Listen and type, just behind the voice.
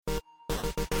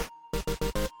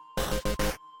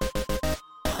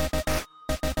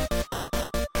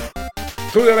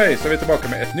Tror jag dig så är vi tillbaka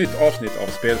med ett nytt avsnitt av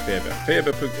Spelfeber.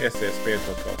 Feber.se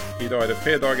spelpodcast. Idag är det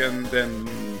fredagen den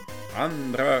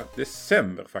 2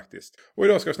 december faktiskt. Och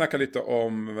idag ska jag snacka lite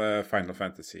om Final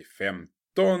Fantasy 15.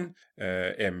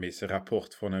 Emmys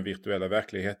rapport från den virtuella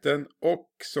verkligheten. Och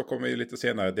så kommer vi lite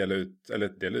senare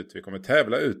vi kommer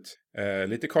tävla ut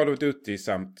lite Call of Duty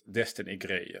samt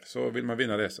Destiny-grejer. Så vill man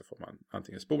vinna det så får man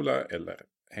antingen spola eller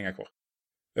hänga kvar.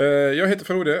 Jag heter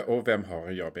Frode och vem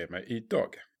har jag med mig idag?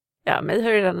 Ja, mig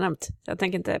har du redan nämnt. Jag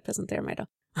tänker inte presentera mig då.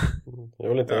 Jag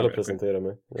vill inte heller presentera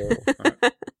mig. Ja.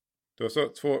 Du har så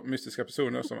 2 mystiska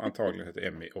personer som antagligen heter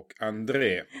Emmy och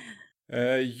André.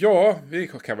 Ja, vi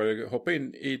kan väl hoppa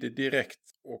in i det direkt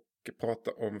och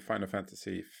prata om Final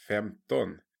Fantasy 15.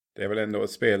 Det är väl ändå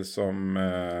ett spel som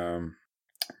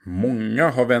många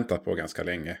har väntat på ganska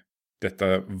länge.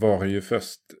 Detta var ju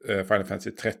först Final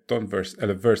Fantasy 13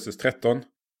 versus 13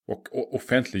 och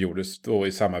offentliggjordes då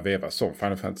i samma veva som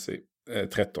Final Fantasy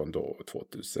 13 då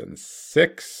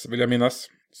 2006 vill jag minnas.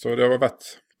 Så det har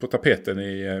varit på tapeten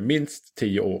i minst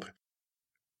 10 år.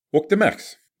 Och det märks.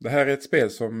 Det här är ett spel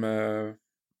som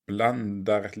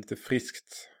blandar lite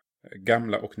friskt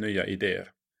gamla och nya idéer.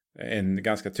 En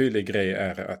ganska tydlig grej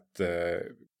är att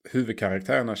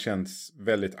huvudkaraktärerna känns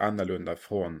väldigt annorlunda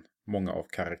från många av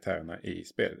karaktärerna i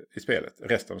spelet.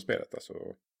 Resten av spelet alltså.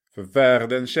 För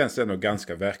världen känns ändå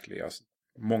ganska verklig. Alltså,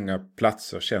 många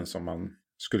platser känns som man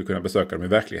skulle kunna besöka dem i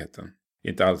verkligheten.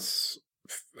 Inte alls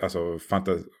alltså,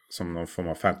 som någon form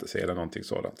av fantasy eller någonting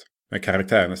sådant. Men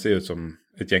karaktärerna ser ut som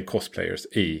ett gäng cosplayers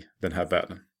i den här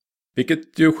världen.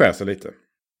 Vilket ju skär sig lite.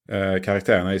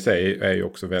 Karaktärerna i sig är ju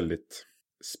också väldigt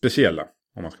speciella,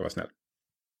 om man ska vara snäll.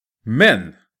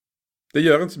 Men det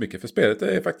gör inte så mycket, för spelet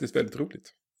är faktiskt väldigt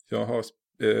roligt. Jag har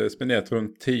spenderat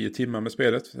runt 10 timmar med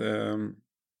spelet.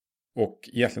 Och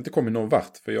egentligen inte kommit någon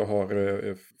vart, för jag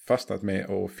har fastnat med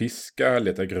att fiska,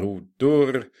 leta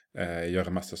grodor, göra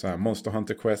massa så här Monster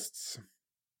Hunter quests.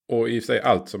 Och i sig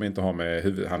allt som inte har med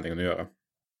huvudhandlingen att göra.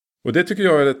 Och det tycker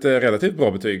jag är ett relativt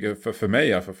bra betyg för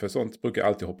mig. För sånt brukar jag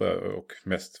alltid hoppa över och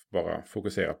mest bara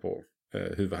fokusera på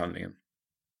huvudhandlingen.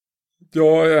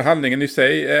 Ja, handlingen i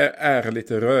sig är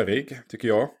lite rörig tycker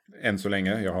jag. Än så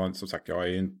länge. Jag har som sagt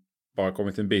bara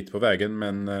kommit en bit på vägen.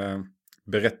 Men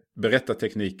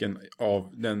berättartekniken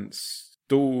av den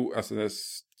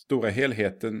stora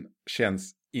helheten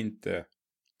känns inte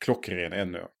klockren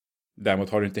ännu. Däremot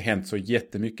har det inte hänt så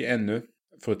jättemycket ännu.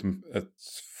 Förutom ett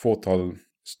fåtal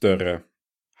större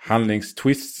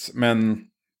handlingstwists. Men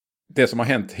det som har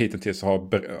hänt hittills har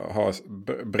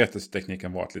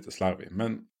berättelsetekniken varit lite slarvig.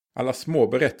 Men alla små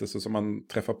berättelser som man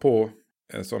träffar på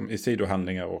som i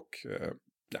sidohandlingar och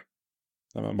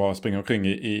när man bara springer omkring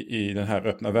i den här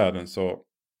öppna världen så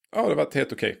ja, det har varit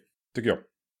helt okej, tycker jag.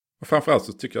 Och framförallt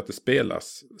så tycker jag att det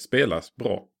spelas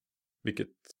bra. Vilket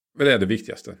väl är det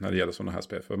viktigaste när det gäller sådana här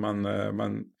spel. För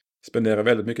man spenderar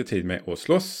väldigt mycket tid med att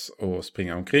slåss och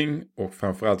springa omkring och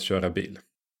framförallt köra bil.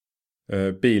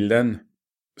 Bilen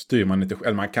styr man inte,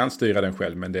 eller man kan styra den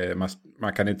själv, men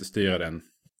man kan inte styra den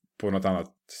på något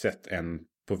annat sätt än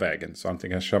på vägen. Så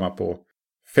antingen kör man på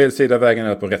fel sida av vägen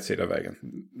eller på rätt sida av vägen.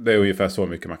 Det är ungefär så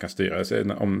mycket man kan styra.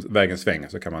 Så om vägen svänger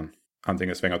så kan man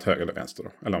antingen svänga åt höger eller vänster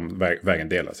då. Eller om vägen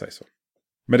delar sig så.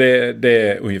 Men det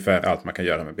är ungefär allt man kan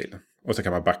göra med bilen. Och så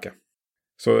kan man backa.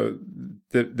 Så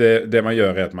det man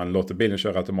gör är att man låter bilen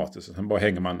köra automatiskt. Och sen bara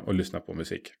hänger man och lyssnar på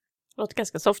musik. Det låter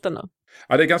ganska soft ändå.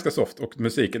 Ja, det är ganska soft. Och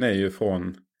musiken är ju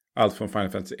från allt från Final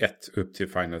Fantasy 1 upp till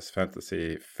Final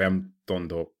Fantasy 15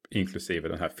 då. Inklusive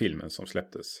den här filmen som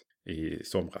släpptes i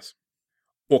somras.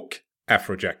 Och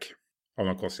Afrojack. Av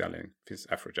någon konstig anledning finns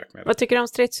Afrojack med. Vad tycker du om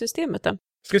stridssystemet då?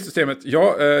 Stridssystemet,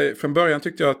 ja, från början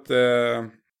tyckte jag att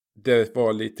det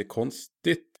var lite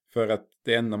konstigt. För att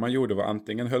det enda man gjorde var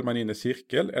antingen höll man in i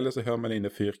cirkel eller så höll man in i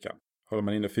fyrkant. Håller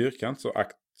man in i fyrkant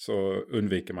så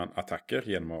undviker man attacker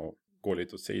genom att gå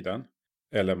lite åt sidan.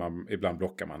 Eller ibland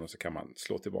blockar man och så kan man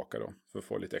slå tillbaka då för att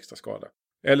få lite extra skada.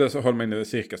 Eller så håller man in i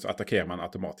cirkel så attackerar man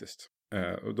automatiskt.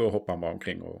 Och då hoppar man bara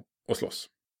omkring och slåss.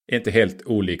 Inte helt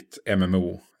olikt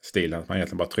MMO-stilen att man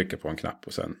egentligen bara trycker på en knapp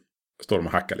och sen står de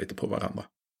och hackar lite på varandra.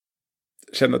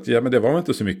 Kände att men det var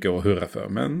inte så mycket att hurra för.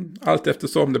 Men allt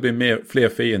eftersom det blir fler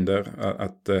fiender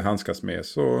att handskas med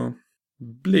så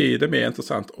blir det mer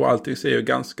intressant. Och allting ser ju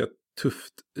ganska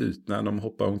tufft ut när de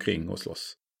hoppar omkring och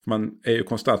slåss. Man är ju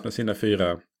konstant med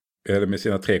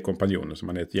sina 3 kompanjoner som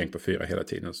man är ett gäng på 4 hela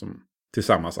tiden som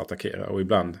tillsammans attackerar. Och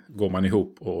ibland går man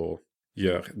ihop och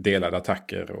gör delade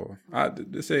attacker. Och,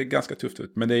 det ser ganska tufft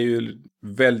ut. Men det är ju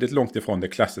väldigt långt ifrån det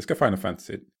klassiska Final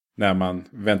Fantasy. När man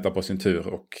väntar på sin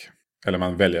tur eller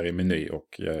man väljer i meny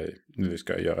och nu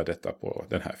ska jag göra detta på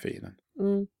den här filen.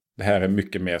 Mm. Det här är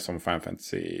mycket mer som Final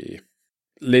Fantasy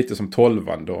lite som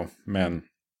 12an då, men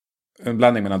en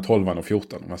blandning mellan 12an och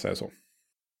 14 om man säger så.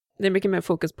 Det är mycket mer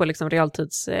fokus på liksom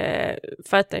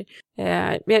realtidsfighter.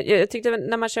 Men jag tyckte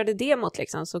när man körde demot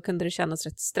liksom, så kunde det kännas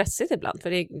rätt stressigt ibland.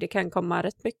 För det kan komma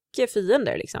rätt mycket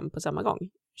fiender liksom, på samma gång.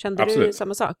 Kände Absolut. du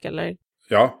samma sak? Eller?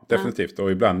 Ja, definitivt.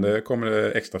 Och ibland kommer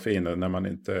det extra fiender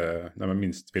när man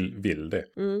minst vill det.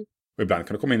 Mm. Och ibland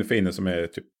kan det komma in fiender som är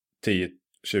typ 10,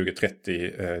 20,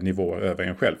 30 nivåer över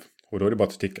en själv. Och då är det bara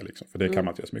att sticka liksom, för det kan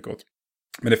man inte göra så mycket åt.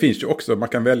 Men det finns ju också, man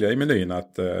kan välja i menyn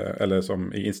eller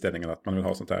som i inställningen att man vill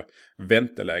ha sånt här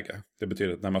vänteläge. Det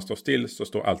betyder att när man står still så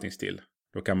står allting still.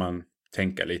 Då kan man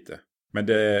tänka lite. Men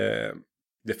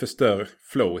det förstör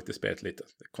flowet i spelet lite.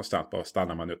 Konstant bara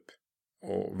stannar man upp.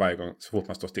 Och varje gång, så fort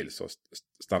man står still så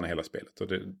stannar hela spelet. Och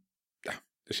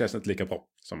det känns inte lika bra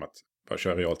som att bara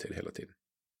köra realtid hela tiden.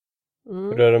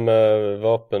 Hur är det med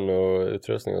vapen och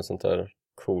utrustning och sånt där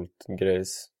coolt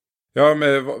grejs? Ja,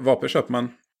 med vapen köper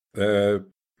man.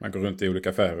 Man går runt i olika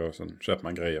affärer och sen köper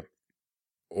man grejer.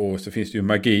 Och så finns det ju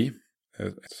magi,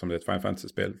 som det är ett Final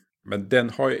Fantasy-spel. Men den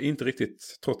har jag inte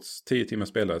riktigt, trots 10 timmar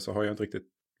spelare, så har jag inte riktigt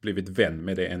blivit vän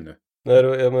med det ännu. Nej,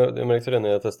 jag märkte det när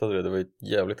jag testade det. Det var ett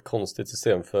jävligt konstigt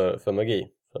system för magi.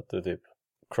 För att du typ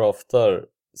craftar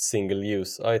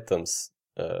single-use items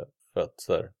för att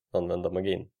så här, använda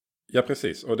magin. Ja,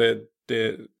 precis. Och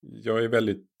jag är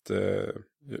väldigt...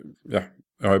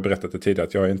 jag har ju berättat det tidigare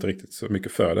att jag är inte riktigt så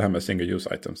mycket för det här med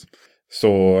single-use items.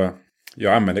 Så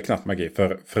jag använder knappt magi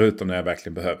förutom när jag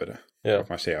verkligen behöver det. Ja. Och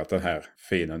man ser att den här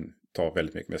fienden tar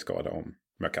väldigt mycket mer skada om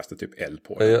jag kastar typ eld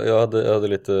på den. Jag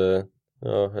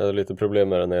hade lite problem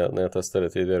med det när jag testade det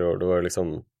tidigare år. Då var det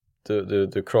liksom...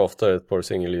 Du craftar ett par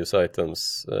single-use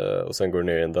items och sen går du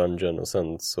ner i en dungeon och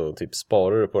sen så typ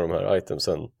sparar du på de här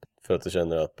itemsen för att du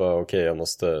känner att bara jag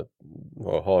måste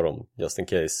ha dem just in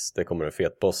case det kommer en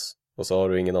fet boss. Och så har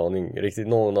du ingen aning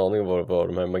om vad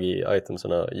de här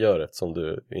magi-itemserna gör, eftersom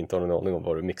du inte har någon aning om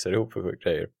vad du mixar ihop för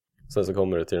grejer. Sen så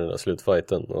kommer du till den där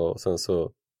slutfighten och sen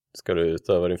så ska du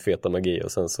utöva din feta magi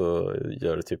och sen så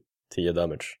gör du typ 10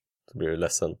 damage. Så blir du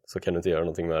ledsen, så kan du inte göra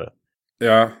någonting med det.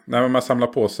 Ja, när man samlar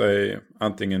på sig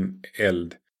antingen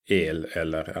eld, el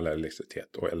eller elektricitet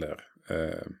eller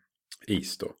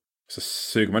is då. Så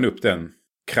suger man upp den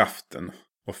kraften.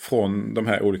 Och från de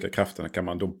här olika krafterna kan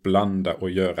man då blanda och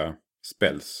göra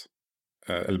spells.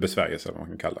 Eller besvärjelser, vad man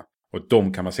kan kalla. Och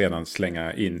de kan man sedan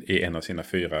slänga in i en av sina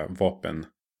 4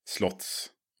 vapenslots.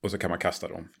 Och så kan man kasta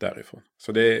dem därifrån.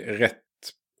 Så det är rätt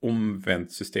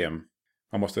omvänt system.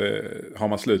 Har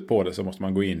man slut på det så måste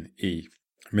man gå in i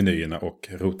menyerna och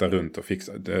rota runt och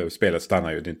fixa. Spelet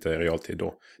stannar ju, det är inte realtid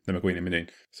då när man går in i menyn.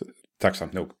 Så,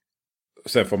 tacksamt nog.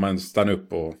 Sen får man stanna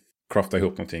upp och crafta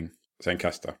ihop någonting. Sen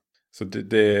kasta. Så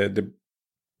det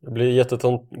blir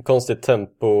jättekonstigt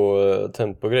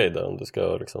tempogrej där om du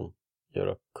ska liksom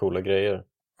göra coola grejer.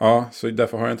 Ja, så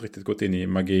därför har jag inte riktigt gått in i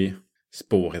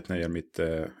magispåret när det gäller mitt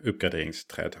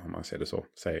uppgraderingsträd, om man ser det så.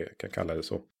 Kan kalla det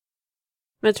så.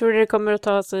 Men tror du det kommer att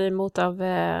ta sig emot av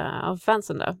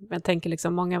fansen då? Jag tänker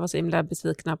liksom, många var så himla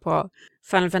besvikna på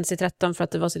Final Fantasy 13 för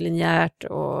att det var så linjärt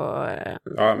och...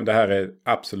 Ja, men det här är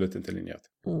absolut inte linjärt.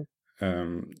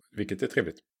 Mm. Vilket är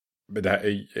trevligt. Men det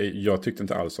här jag tyckte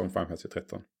inte alls om Final Fantasy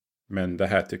 13. Men det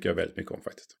här tycker jag väldigt mycket om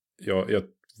faktiskt. Jag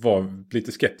var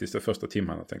lite skeptisk de första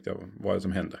timmarna, tänkte jag. Vad är det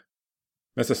som händer?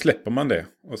 Men så släpper man det.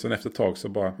 Och sen efter ett tag så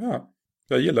bara,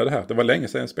 jag gillar det här. Det var länge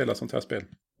sedan jag spelade sånt här spel.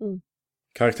 Mm.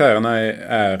 Karaktärerna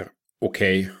är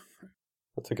okej.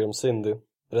 Jag tycker om Cindy.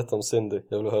 Berätta om Cindy.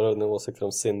 Jag vill höra dina åsikter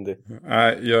om Cindy.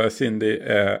 Cindy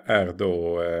är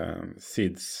då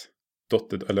Sids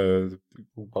dotter, eller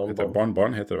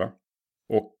barnbarn heter det, va?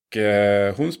 Och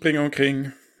hon springer omkring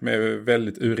med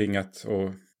väldigt urringat och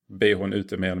bh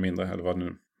ute mer eller mindre, eller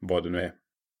vad det nu är.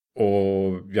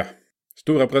 Och ja,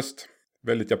 stora bröst,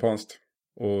 väldigt japanskt.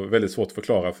 Och väldigt svårt att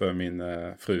förklara för min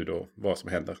fru då vad som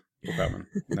händer på skärmen.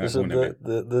 När hon är med.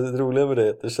 Det roliga med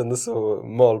det kändes så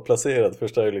malplacerat.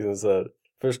 Först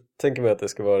tänker man att det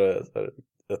ska vara så här,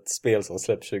 ett spel som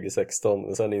släpps 2016.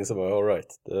 Och sen inser man, all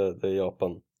right, det är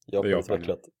Japan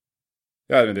utvecklat.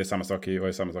 Ja, men det är samma sak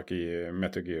i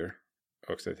Metal Gear.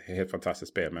 Också ett helt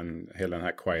fantastiskt spel, men hela den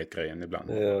här quiet-grejen ibland.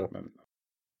 Ja. Men,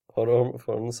 har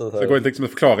de så här... Så det går inte liksom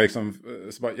att förklara liksom,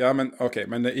 så bara, ja men okej,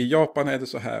 men i Japan är det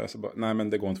så här, så bara, nej men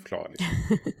det går inte att förklara liksom.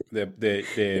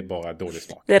 det är bara dålig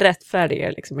smak. Det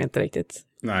rättfärdigar liksom inte riktigt.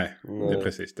 Nej. Det är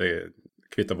precis, det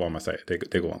kvittar vad man säger,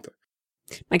 det går inte.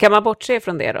 Men kan man bortse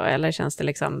från det då, eller känns det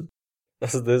liksom...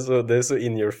 Alltså det är så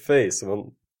in your face.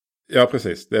 Ja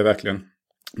precis, det är verkligen.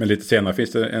 Men lite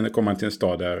senare kommer man till en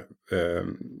stad där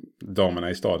damerna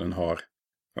i staden har,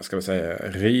 vad ska vi säga,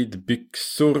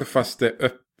 ridbyxor, fast det är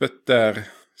öppet där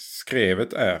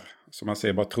skrevet är. Så man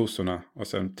ser bara trosorna och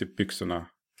sen typ byxorna.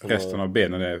 Resten av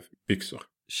benen är byxor.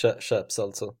 Chaps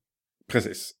alltså.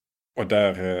 Precis. Och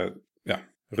där,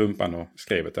 rumpan och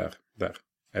skrevet där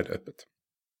är det öppet.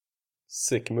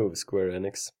 Sick move, Square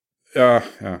Enix. Ja.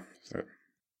 Så.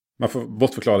 Man får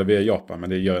bortförklara det via Japan, men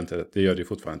det gör det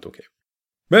fortfarande inte okej.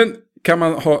 Men kan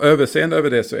man ha överseende över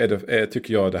det så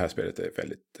tycker jag det här spelet är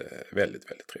väldigt,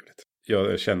 väldigt, väldigt trevligt.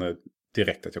 Jag känner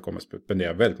direkt att jag kommer att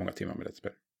spendera väldigt många timmar med detta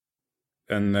spel.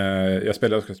 Jag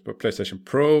spelar också på PlayStation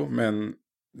Pro, men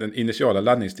den initiala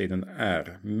laddningstiden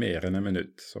är mer än en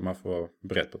minut. Så man får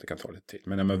beredd på att det kan ta lite tid.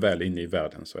 Men när man är väl inne i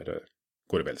världen så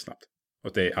går det väldigt snabbt.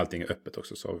 Och allting är öppet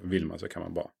också, så vill man så kan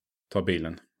man bara ta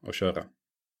bilen och köra.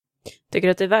 Tycker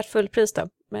du att det är värt fullpris då?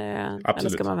 Absolut, eller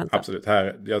ska man vänta? Absolut.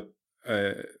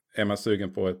 Är man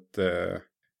sugen på ett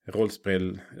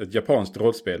rollspel, ett japanskt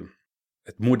rollspel,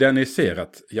 ett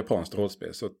moderniserat japanskt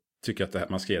rollspel, så tycker jag att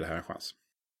man ska ge det här en chans.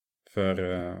 För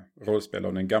rollspel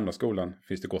av den gamla skolan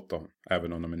finns det gott om,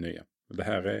 även om de är nya. Det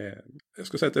här jag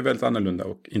skulle säga att det är väldigt annorlunda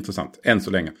och intressant, än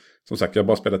så länge. Som sagt, jag har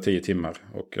bara spelat 10 timmar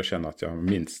och jag känner att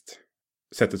jag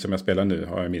sättet som jag spelar nu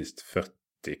har jag minst 40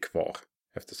 kvar.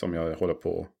 Eftersom jag håller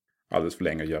på alldeles för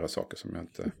länge att göra saker som jag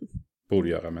inte borde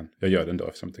göra, men jag gör det ändå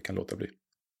eftersom jag inte kan låta bli.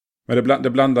 Men det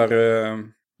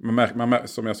blandar,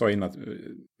 som jag sa innan,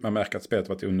 man märker att spelet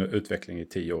varit under utveckling i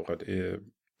 10 år. Det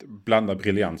blandar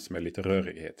briljans med lite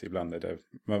rörighet. Ibland är det,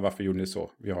 men varför gjorde ni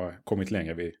så? Vi har kommit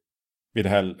längre vid det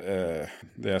här,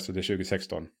 det är alltså det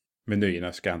 2016.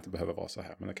 Menyerna ska inte behöva vara så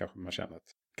här, men det kanske man känner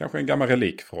att kanske en gammal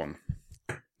relik från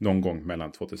någon gång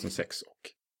mellan 2006 och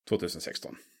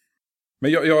 2016.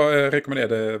 Men jag rekommenderar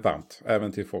det varmt,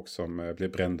 även till folk som blir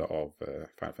brända av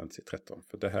Final Fantasy 13.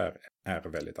 För det här är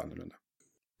väldigt annorlunda.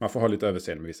 Man får ha lite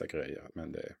överseende med vissa grejer,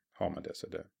 men har man det så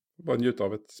är det bara njuta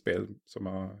av ett spel som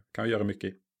man kan göra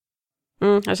mycket i.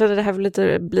 Jag känner att det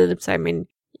här blir lite så här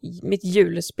mitt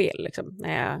julspel liksom,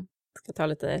 när jag ska ta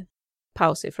lite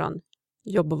paus ifrån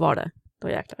jobb och vardag. Då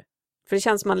jäklar. För det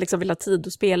känns som man liksom vill ha tid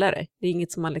att spela det. Det är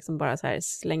inget som man liksom bara så här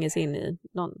slänger sig in i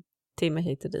någon timme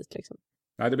hit och dit liksom.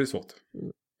 Nej, det blir svårt.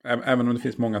 Även om det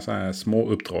finns många så här små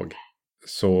uppdrag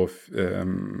så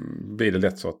blir det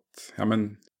lätt så att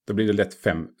då blir det lätt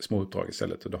 5 små uppdrag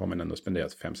istället, och då har man ändå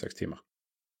spenderat 5-6 timmar.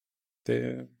 Det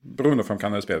är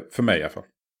beroendeframkallande spel, för mig i alla fall.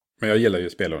 Men jag gillar ju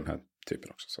att spela den här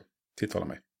typen också, så tilltalar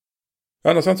mig.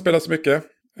 Annars har jag inte spelat så mycket.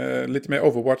 Lite mer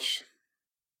Overwatch.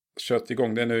 Kört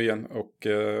igång det nu igen, och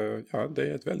det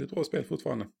är ett väldigt bra spel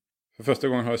fortfarande. För första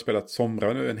gången har jag spelat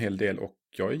Sombra nu en hel del, och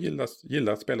jag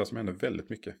gillar att spela som händer väldigt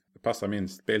mycket. Det passar min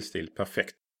spelstil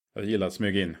perfekt. Jag gillar att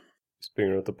smyga in.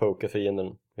 Springer runt och pokar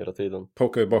fienden hela tiden.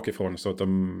 Pokar bakifrån så att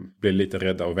de blir lite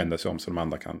rädda och vänder sig om så de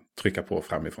andra kan trycka på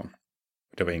framifrån.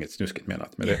 Det var inget snuskigt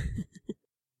menat med det.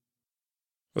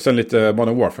 Och sen lite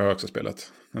Modern Warfare har jag också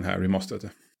spelat. Den här remastered.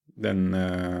 Den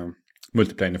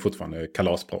multiplayen är fortfarande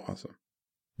kalasbra. Alltså.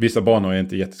 Vissa banor är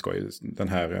inte jätteskoj. Den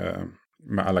här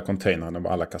med alla containrarna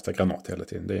och alla kastar granat hela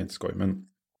tiden. Det är inte skoj. Men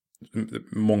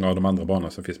många av de andra banorna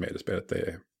som finns med i det spelet, det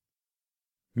är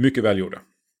mycket välgjorda.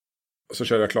 Och så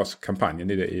körde jag klart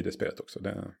kampanjen i det spelet också.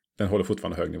 Den håller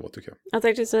fortfarande hög nivå, tycker jag. Jag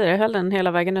tänkte säga det. Höll den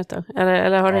hela vägen ut då?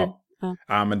 Eller har du...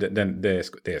 Ja, men det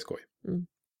är skoj.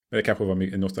 Men det kanske var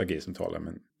mycket nostalgi som talar,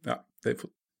 men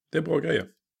det är bra grejer.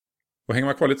 Och hänger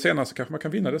man kvar lite senare så kanske man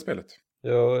kan vinna det spelet.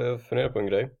 Ja, jag funderar på en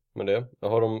grej med det.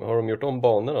 Har de gjort om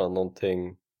banorna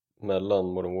någonting mellan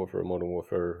Modern Warfare och Modern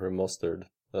Warfare Remastered?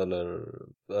 Eller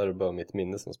är det bara mitt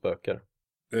minne som spökar?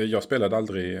 Jag spelade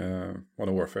aldrig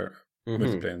Modern Warfare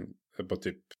multiplayer på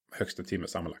typ högsta timme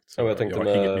sammanlagt. Ja, jag tänkte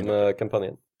med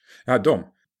kampanjen.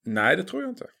 Ja, Nej, det tror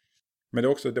jag inte. Men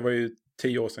det var ju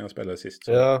 10 år sedan jag spelade sist.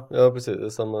 Så. Ja, precis. Det är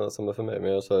samma för mig.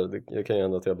 Men jag kan ju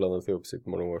ändå att jag blandat ihop Super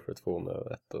Modern Warfare 2 med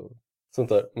 1 och sånt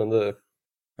där. Men det...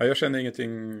 Ja, jag känner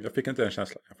ingenting. Jag fick inte den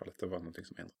känslan i alla fall att det var någonting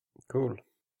som hände. Cool.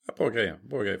 Ja, bra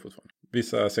grejer fortfarande.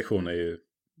 Vissa sektioner är ju,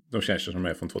 de känns som de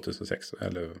är från 2006.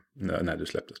 Eller när du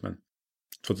släpptes. Men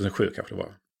 2007 kanske det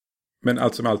var. Men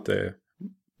allt som allt är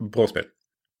bra spel.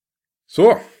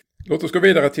 Så, låt oss gå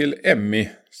vidare till Emmy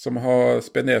som har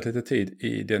spenderat lite tid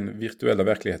i den virtuella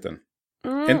verkligheten.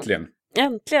 Äntligen.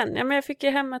 Äntligen. Ja, men jag fick ju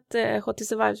hem ett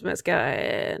HTC Vive som jag ska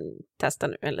testa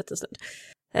nu en liten stund.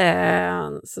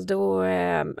 Så då,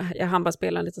 jag hann bara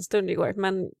spela en liten stund igår.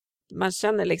 Men man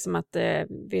känner liksom att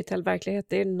virtuell verklighet,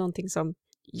 det är någonting som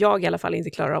jag i alla fall inte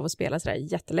klarar av att spela sådär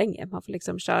jättelänge. Man får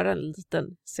liksom köra en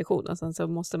liten session och sen så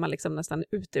måste man liksom nästan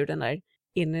ut ur den där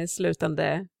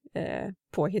inneslutande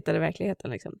påhittade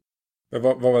verkligheten liksom.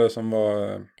 Vad var det som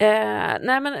var...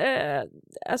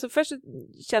 Alltså först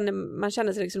man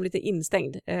känner sig liksom lite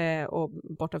instängd och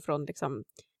borta från liksom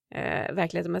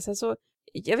verkligheten. Men sen så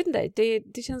jag vet inte,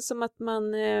 det känns som att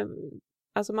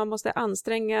alltså man måste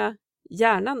anstränga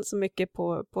hjärnan så mycket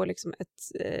på liksom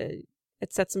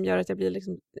ett sätt som gör att jag blir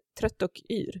liksom trött och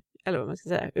yr, eller vad man ska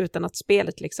säga, utan att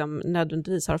spelet liksom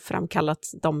nödvändigtvis har framkallat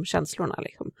de känslorna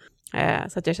liksom.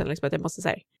 Så att jag känner liksom att jag måste så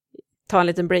här, ta en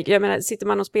liten break. Jag menar, sitter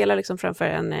man och spelar liksom framför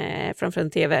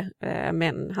en tv med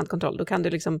en handkontroll, då kan du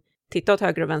liksom titta åt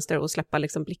höger och vänster och släppa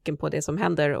liksom blicken på det som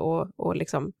händer och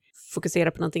liksom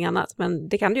fokusera på någonting annat. Men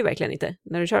det kan du ju verkligen inte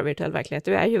när du kör virtuell verklighet.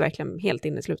 Du är ju verkligen helt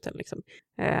inne i sluten liksom.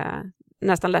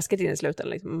 Nästan läskigt inne i sluten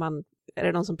liksom. Är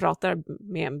det någon som pratar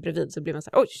med en bredvid så blir man så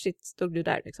här, oj shit, stod du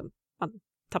där liksom. Man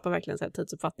tappar verkligen så här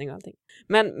tidsuppfattning och allting.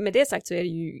 Men med det sagt så är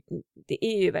det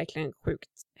ju verkligen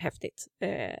sjukt häftigt.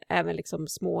 Även liksom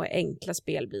små enkla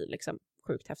spel blir liksom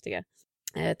sjukt häftiga.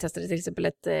 Jag testade till exempel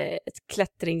ett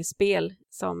klättringsspel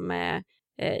som är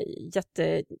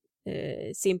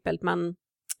jättesimpelt.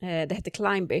 Det heter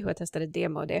Climby och jag testade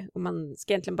demo av det. Och man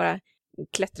ska egentligen bara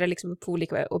klättra liksom på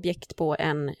olika objekt på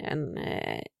en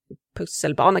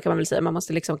pusselbana kan man väl säga. Man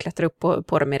måste liksom klättra upp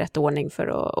på dem i rätt ordning för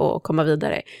att komma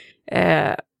vidare.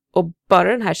 Och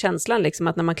bara den här känslan liksom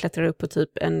att när man klättrar upp på typ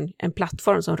en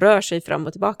plattform som rör sig fram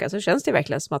och tillbaka, så känns det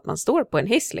verkligen som att man står på en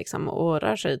hiss liksom och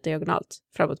rör sig diagonalt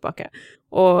fram och tillbaka.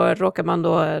 Och råkar man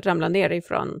då ramla ner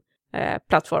ifrån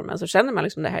plattformen så känner man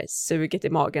liksom det här suget i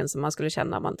magen som man skulle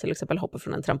känna om man till exempel hoppar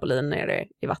från en trampolin nere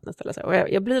i vattnet eller så. Och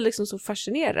jag blir liksom så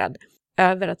fascinerad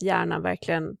över att hjärnan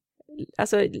verkligen,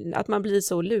 alltså att man blir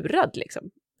så lurad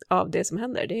liksom av det som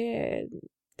händer.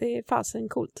 Det är fasen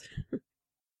coolt.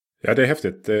 Ja, det är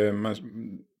häftigt.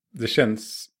 Det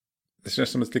känns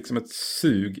som ett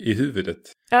sug i huvudet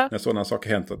när sådana saker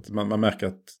hänt. Att man märker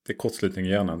att det är kortslutning i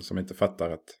hjärnan som inte fattar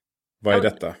att vad är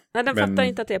detta? Nej, den fattar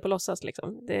inte att det är på låtsas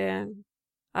liksom. Det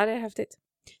är häftigt.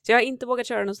 Så jag har inte vågat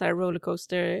köra någon sån här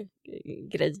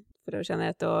rollercoaster-grej. För då känner jag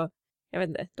att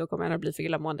då kommer jag att bli för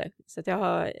illamående. Så att jag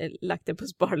har lagt det på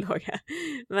sparlåga.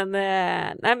 Men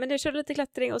jag körde lite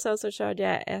klättring och sen så körde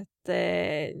jag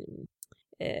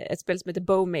ett spel som heter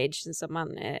Bowmage som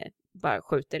man bara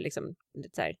skjuter liksom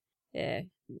lite så här,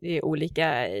 det är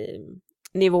olika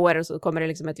nivåer och så kommer det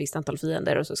liksom ett visst antal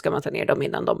fiender och så ska man ta ner dem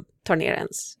innan de tar ner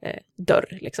ens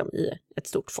dörr liksom i ett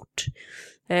stort fort.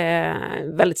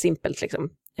 Väldigt simpelt liksom.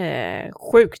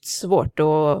 Sjukt svårt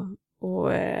att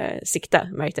sikta,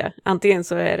 märkte jag. Antingen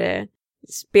så är det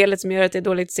spelet som gör att det är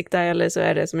dåligt att sikta eller så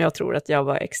är det som jag tror att jag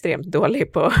var extremt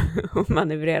dålig på att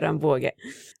manövrera en båge.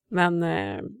 Men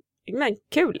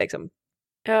kul liksom.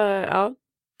 Ja.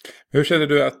 Hur kände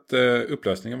du att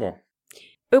upplösningen var?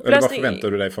 Eller vad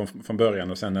förväntade du dig från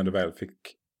början och sen när du väl fick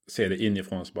se det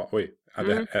inifrån så bara, oj,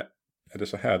 är det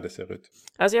så här det ser ut?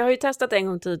 Alltså jag har ju testat en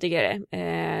gång tidigare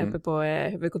uppe på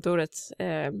huvudkontoret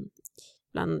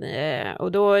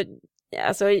och då,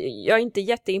 alltså jag är inte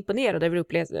jätteimponerad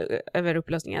över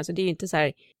upplösningen. Alltså det är ju inte så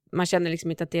här, man känner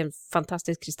liksom inte att det är en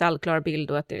fantastisk kristallklar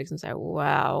bild och att det är liksom så här,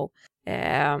 wow.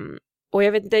 Och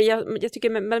jag vet inte, jag tycker,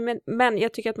 men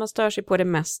jag tycker att man stör sig på det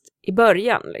mest i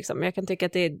början. Liksom. Jag kan tycka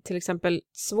att det är till exempel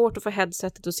svårt att få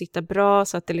headsetet att sitta bra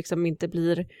så att det liksom inte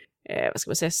blir, vad ska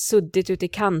man säga, suddigt ut i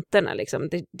kanterna. Liksom.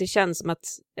 Det känns som att,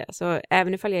 alltså,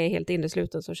 även ifall jag är helt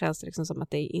innesluten så känns det liksom som att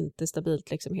det är inte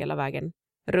stabilt liksom hela vägen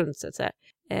runt så att säga.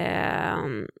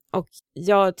 Och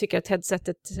jag tycker att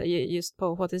headsetet just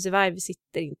på HTC Vive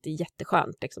sitter inte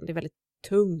jätteskönt. Liksom. Det är väldigt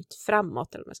tungt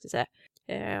framåt eller vad man ska säga.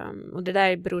 Och det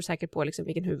där beror säkert på liksom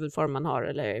vilken huvudform man har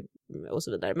eller, och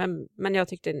så vidare. Men jag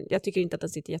tycker inte att den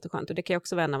sitter jätteskönt. Och det kan ju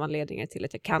också vara en av anledningarna till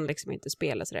att jag kan liksom inte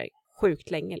spela sådär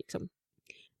sjukt länge. Liksom.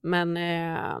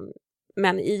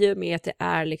 Men i och med att det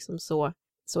är liksom så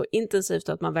intensivt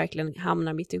och att man verkligen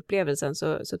hamnar mitt i upplevelsen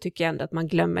så tycker jag ändå att man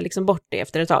glömmer liksom bort det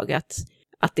efter ett tag.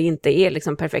 Att det inte är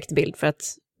liksom perfekt bild för att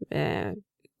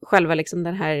själva liksom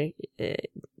den här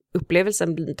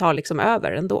upplevelsen tar liksom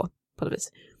över ändå på något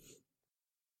vis.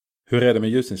 Hur är det med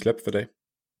ljusinsläpp för dig?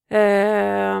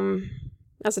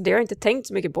 Alltså det har jag inte tänkt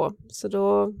så mycket på. Så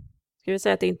då ska vi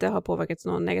säga att det inte har påverkats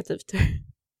något negativt.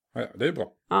 Ja, det är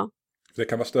bra. Ja. Det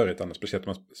kan vara störigt annars, speciellt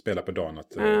om man spelar på dagen.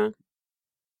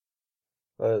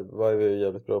 Vive är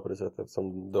jävligt bra på det sättet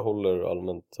eftersom det håller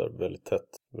allmänt så här väldigt tätt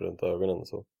runt ögonen.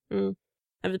 Så. Mm.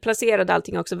 Vi placerade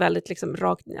allting också väldigt liksom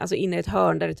rakt, alltså inne i ett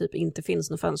hörn där det typ inte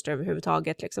finns något fönster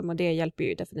överhuvudtaget liksom, och det hjälper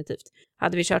ju definitivt.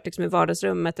 Hade vi kört liksom i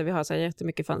vardagsrummet där vi har så här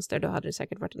jättemycket fönster, då hade det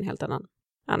säkert varit en helt annan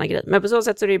grej. Men på så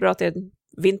sätt så är det ju bra att det är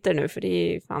vinter nu, för det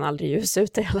är ju fan aldrig ljus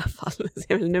ute i alla fall. Så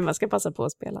det är väl nu man ska passa på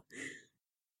att spela.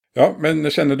 Ja, men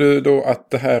känner du då att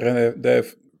det här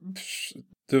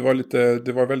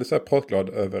du var väldigt så här pratglad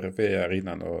över VR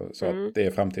innan och sa att det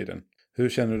är framtiden. Hur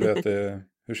känner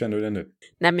du det nu?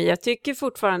 Nej, men jag tycker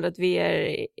fortfarande att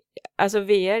VR alltså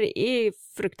VR är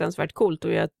fruktansvärt coolt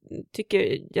och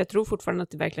jag tror fortfarande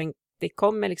att det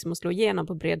kommer liksom att slå igenom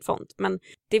på bred font. Men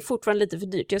det är fortfarande lite för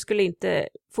dyrt. Jag skulle inte,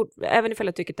 även ifall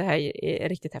jag tycker att det här är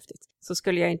riktigt häftigt, så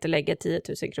skulle jag inte lägga 10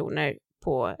 000 kronor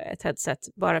på ett headset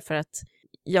bara för att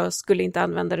jag skulle inte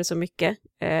använda det så mycket.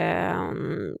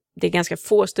 Det är ganska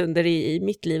få stunder i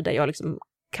mitt liv där jag liksom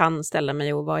kan ställa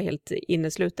mig och vara helt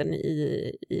innesluten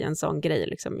i en sån grej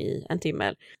liksom i en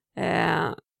timme.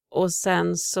 Och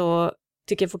sen så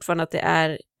tycker jag fortfarande att det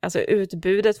är, alltså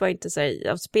utbudet var inte så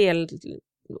av spel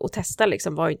och testa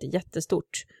liksom var inte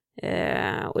jättestort.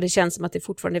 Och det känns som att det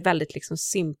fortfarande är väldigt liksom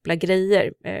simpla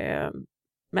grejer.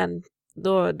 Men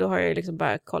då har jag liksom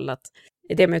bara kollat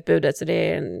det med utbudet, så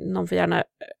det är, någon får gärna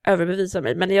överbevisa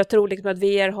mig. Men jag tror liksom att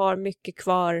VR har mycket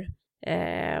kvar.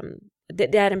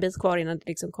 Det är en bit kvar innan det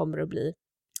liksom kommer att bli,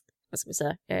 vad ska vi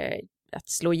säga, att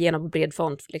slå igenom på bred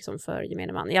font liksom för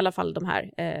gemene man. I alla fall de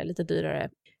här lite dyrare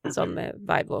som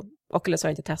Vive och Oculus har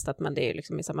jag inte testat, men det är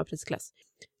liksom i samma prisklass.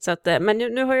 Så att, men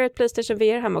nu har jag ett PlayStation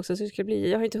VR hemma också, så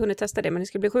jag har inte hunnit testa det, men det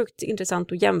ska bli sjukt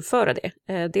intressant att jämföra det.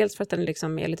 Dels för att den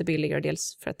liksom är lite billigare,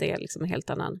 dels för att det är liksom en helt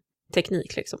annan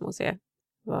teknik liksom, och se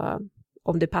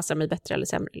om det passar mig bättre eller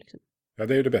sämre. Liksom. Ja,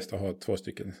 det är ju det bästa att ha 2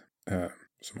 stycken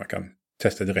som man kan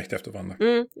testa direkt efter varandra.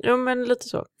 Ja, men lite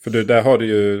så. För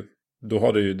då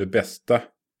har du ju det bästa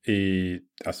i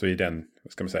den,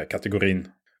 vad ska man säga, kategorin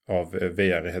av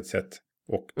VR-headset.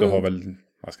 Och då har väl,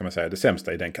 vad ska man säga, det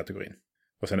sämsta i den kategorin.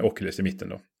 Och sen Oculus i mitten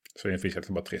då. Så det finns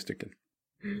liksom bara 3 stycken.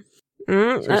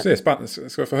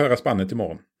 Ska vi få höra spannet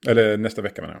imorgon? Eller nästa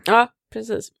vecka menar jag. Ja,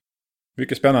 precis.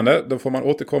 Mycket spännande. Då får man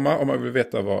återkomma om man vill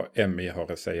veta vad Emmy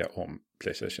har att säga om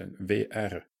PlayStation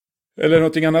VR. Eller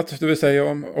någonting annat du vill säga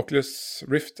om Oculus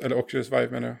Rift eller Oculus Vive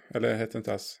menar jag? Eller heter det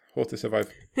inte alls HTC Vive?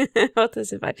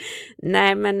 HTC Vive.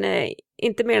 Nej, men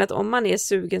inte mer än att om man är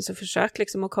sugen så försök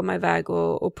liksom att komma iväg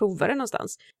och prova det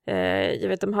någonstans. Jag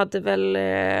vet, de hade väl,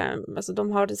 alltså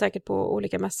de har det säkert på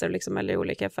olika mässor liksom, eller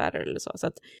olika affärer eller så.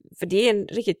 Att, för det är en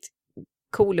riktigt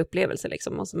cool upplevelse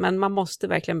liksom. Men man måste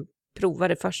verkligen prova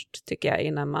det först tycker jag,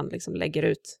 innan man liksom lägger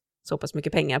ut så pass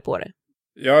mycket pengar på det.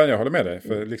 Ja, jag håller med dig.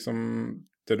 För liksom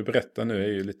det du berättar nu är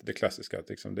ju lite det klassiska. Att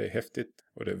liksom det är häftigt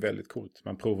och det är väldigt coolt.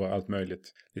 Man provar allt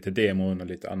möjligt. Lite demon och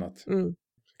lite annat. Så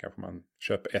kanske man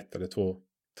köper 1 eller 2,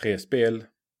 3 spel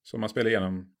som man spelar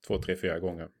igenom 2, 3, 4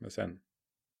 gånger. Men sen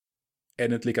är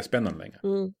det inte lika spännande längre.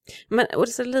 Men och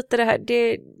så lite det här, det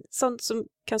är sånt som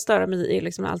kan störa mig i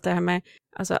liksom allt det här med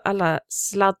alltså alla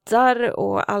sladdar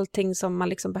och allting som man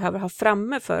liksom behöver ha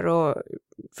framme för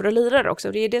att lira det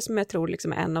också. Det är det som jag tror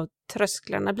liksom en av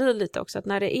trösklarna blir lite också, att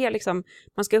när det är liksom,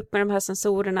 man ska upp med de här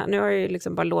sensorerna, nu har jag ju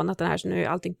liksom bara lånat den här så nu är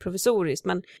allting provisoriskt,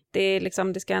 men det är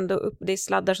liksom, det ska ändå upp, det är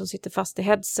sladdar som sitter fast i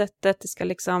headsetet, det ska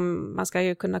liksom, man ska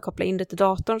ju kunna koppla in det till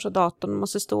datorn så datorn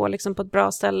måste stå liksom på ett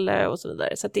bra ställe och så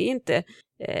vidare, så att det är inte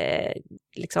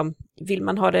liksom, vill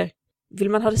man ha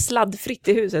det sladdfritt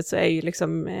i huset så är ju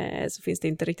liksom, så finns det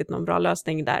inte riktigt någon bra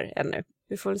lösning där ännu.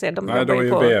 Vi får väl se, de jobbar ju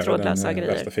på trådlösa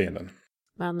grejer. Värsta fienden.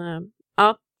 Men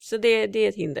ja, så det är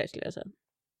ett hinder skulle jag säga.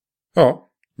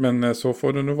 Ja, men så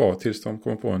får det nog vara tills de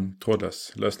kommer på en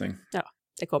trådlös lösning. Ja,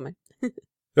 det kommer.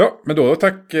 Ja, men då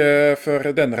tack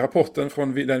för den rapporten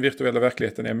från den virtuella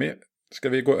verkligheten, Emmy. Ska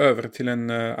vi gå över till en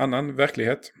annan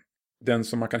verklighet. Den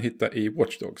som man kan hitta i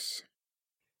Watch Dogs.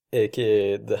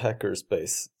 A.k.a. The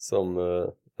Hackerspace, som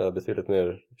är betydligt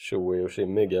mer tjoig och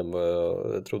skimmig än vad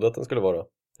jag trodde att den skulle vara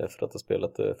efter att ha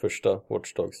spelat det första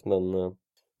Watch Dogs. Men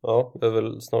ja, jag är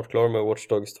väl snart klar med Watch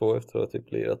Dogs 2 efter att ha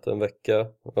typ lirat en vecka,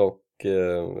 och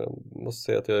jag måste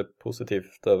säga att jag är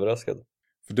positivt överraskad.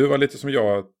 För du var lite som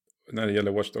jag när det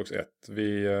gäller Watch Dogs 1.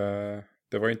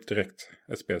 Det var inte direkt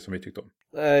ett spel som vi tyckte om.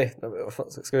 Nej,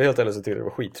 ska jag helt ärligt så tyckte det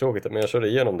var skittråkigt. Men jag körde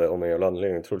igenom det om en jävla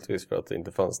anledning, troligtvis för att det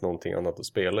inte fanns någonting annat att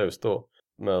spela just då.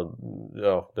 Men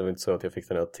ja, det var inte så att jag fick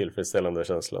den här tillfredsställande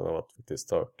känslan av att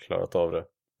faktiskt ha klarat av det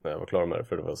när jag var klar med det.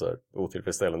 För det var så här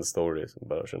otillfredsställande story som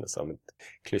bara kändes som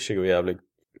klyschig och jävlig.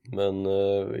 Men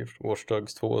i Watch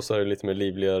Dogs 2 så är det lite mer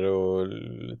livligare och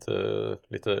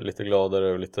lite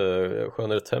gladare och lite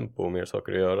skönare tempo och mer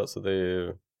saker att göra. Så det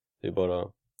är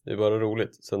bara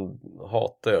roligt. Sen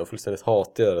fullständigt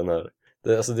hatar jag den här.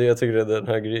 Jag tycker att den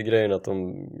här grejen att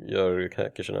de gör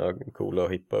hackersarna coola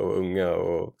och hippa och unga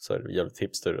och så här jävligt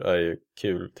hipster är ju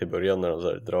kul till början när de så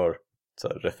här drar så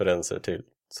här referenser till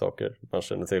saker man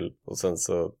känner till. Och sen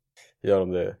så gör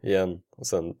de det igen. Och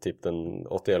sen typ den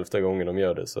 81:e gången de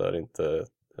gör det så är det inte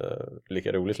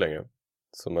lika roligt längre.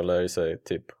 Så man lär sig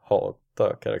typ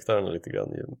hata karaktärerna lite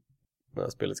grann i den här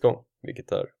spelets gång.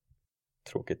 Vilket är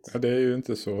tråkigt. Ja, det är ju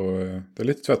inte så... Det är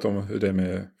lite tvärtom hur det är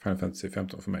med Final Fantasy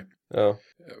 15 för mig. Ja.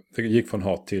 Det gick från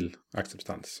hat till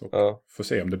acceptans. Och får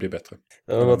se om det blir bättre.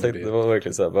 Ja, men man tänkte, det var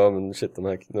verkligen så här, men shit, de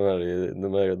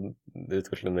här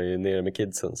utvecklarna är ju nere med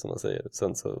kidsen, som man säger.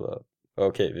 Sen så bara,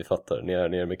 okej, vi fattar, ni är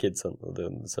nere med kidsen. Och det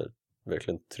är så här,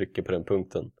 verkligen trycker på den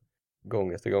punkten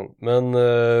gång efter gång. Men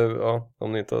ja,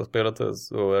 om ni inte har spelat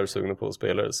det och är sugna på att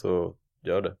spela det, så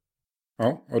gör det.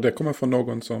 Ja, och det kommer från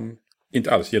någon som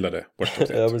inte alls gillar det.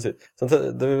 Ja, precis.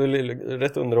 Sen, det är väl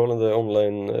rätt underhållande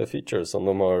online features som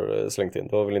de har slängt in.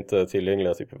 Det var väl inte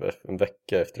tillgängliga typ en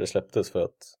vecka efter det släpptes för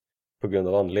att, på grund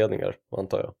av anledningar,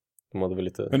 antar jag. De hade väl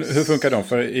lite... Men hur funkar de?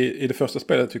 För i det första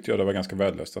spelet tyckte jag det var ganska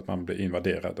värdelöst att man blev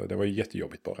invaderad. Och det var ju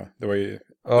jättejobbigt bara. Det var ju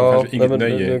kanske inget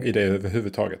nöje i det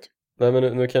överhuvudtaget. Nej,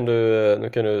 men nu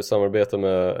kan du samarbeta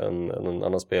med en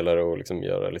annan spelare och liksom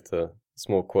göra lite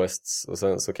små quests. Och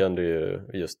sen så kan du ju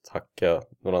just hacka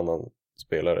någon annan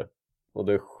spelare. Och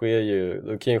det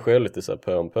kan ju ske lite så här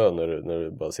pö om pö när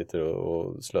du bara sitter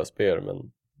och slösper.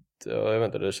 Men jag vet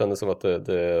inte, det kändes som att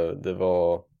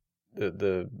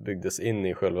det byggdes in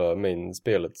i själva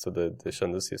main-spelet, så det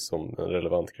kändes ju som en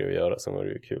relevant grej att göra. Sen var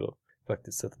det ju kul att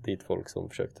faktiskt sätta dit folk som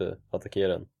försökte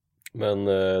attackera en. Men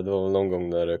det var väl någon gång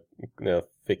när jag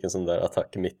fick en sån där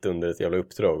attack mitt under ett jävla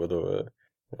uppdrag, och då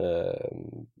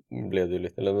blev det ju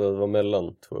lite, eller det var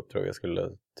mellan två uppdrag, jag skulle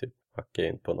typ hacka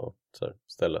in på något så här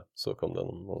ställe, så kom det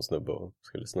någon snubbe och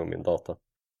skulle sno min data.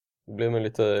 Det blev man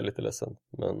lite ledsen,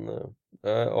 men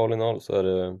all in all så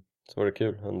var det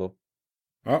kul ändå.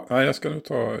 Ja, jag ska nog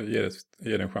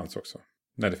ge det en chans också.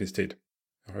 När det finns tid.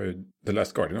 Jag har ju The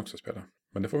Last Guardian också att spela.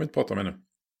 Men det får vi inte prata om ännu.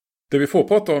 Det vi får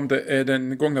prata om, det är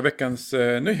den gångna veckans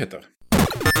nyheter.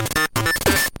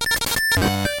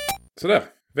 Sådär,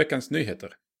 veckans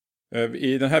nyheter.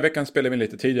 I den här veckan spelar vi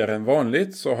lite tidigare än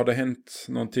vanligt. Så har det hänt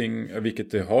någonting,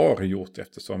 vilket det har gjort,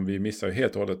 eftersom vi missar ju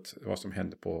helt och hållet vad som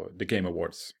hände på The Game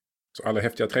Awards. Så alla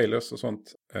häftiga trailers och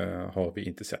sånt har vi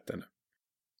inte sett ännu.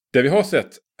 Det vi har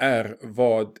sett är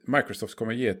vad Microsoft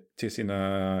kommer ge till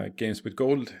sina Games with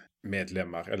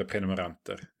Gold-medlemmar eller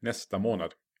prenumeranter nästa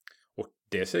månad. Och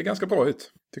det ser ganska bra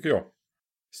ut, tycker jag.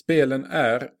 Spelen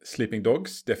är Sleeping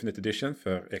Dogs Definitive Edition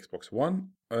för Xbox One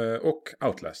och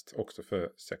Outlast också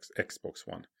för Xbox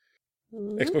One.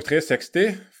 Xbox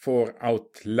 360 får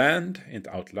Outland,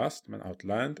 inte Outlast men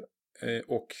Outland,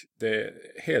 och det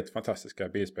helt fantastiska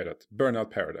bilspelet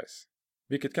Burnout Paradise.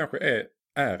 Vilket kanske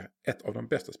är ett av de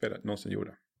bästa spelen någonsin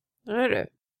gjorda. Är det?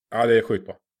 Ja, det är sjukt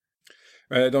bra.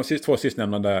 De två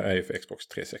sistnämnda där är ju för Xbox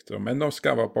 360. Men de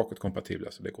ska vara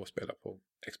bakåtkompatibla, så det går att spela på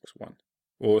Xbox One.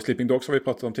 Och Sleeping Dogs har vi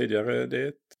pratat om tidigare. Det är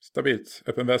ett stabilt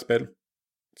öppen världsspel.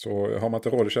 Så har man inte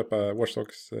råd att köpa Watch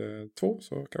Dogs 2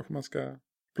 så kanske man ska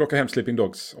plocka hem Sleeping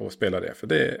Dogs och spela det. För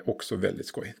det är också väldigt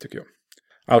skoj, tycker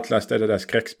jag. Outlast är det där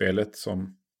skräckspelet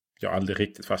som jag aldrig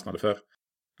riktigt fastnade för.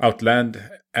 Outland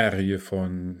är ju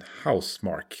från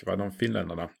Housemarque, de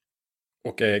finländarna.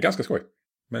 Och är ganska skoj.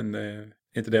 Men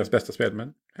inte deras bästa spel,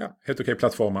 men ja, helt okej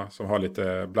plattformar som har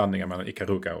lite blandningar mellan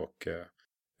Ikaruga och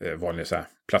vanliga så här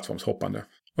plattformshoppande.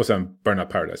 Och sen Burnout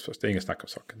Paradise först, det är ingen snack om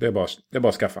saker. Det är bara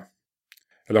att skaffa.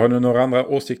 Eller har ni några andra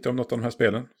åsikter om något av de här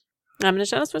spelen? Ja, men det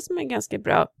känns väl som en ganska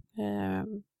bra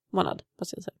månad,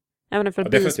 måste jag säga. Även om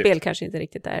bilspel kanske inte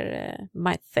riktigt är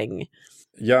my thing.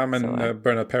 Ja, men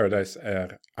Burnout Paradise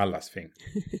är allas thing.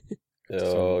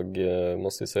 Jag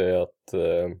måste säga att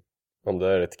om det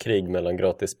är ett krig mellan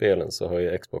gratisspelen så har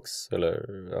ju Xbox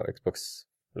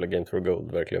eller Games for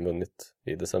Gold verkligen vunnit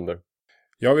i december.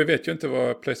 Ja, vi vet ju inte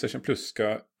vad PlayStation Plus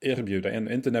ska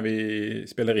erbjuda, inte när vi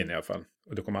spelar in i alla fall.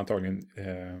 Och det kommer antagligen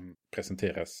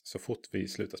presenteras så fort vi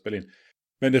slutar spela in.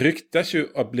 Men det ryktas ju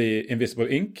att bli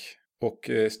Invisible Ink och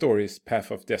Stories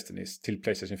Path of Destinies till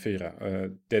PlayStation 4.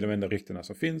 Det är de enda ryktena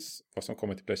som finns. Vad som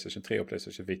kommer till PlayStation 3 och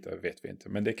PlayStation Vita vet vi inte.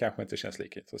 Men det kanske inte känns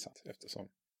lika intressant eftersom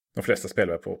de flesta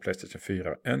spelar på PlayStation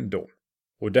 4 ändå.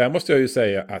 Och där måste jag ju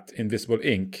säga att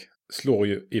Invisible Ink slår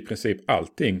ju i princip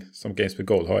allting som Games with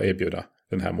Gold har erbjuda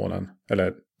den här månaden.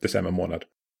 Eller december månad.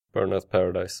 Burnout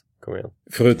Paradise, kom igen.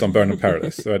 Förutom Burnout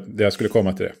Paradise, så jag skulle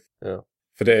komma till det. Ja.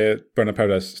 För Burnout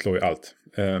Paradise slår ju allt.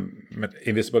 Men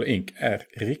Invisible Ink är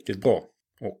riktigt bra.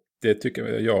 Och det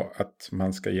tycker jag att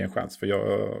man ska ge en chans. För jag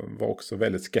var också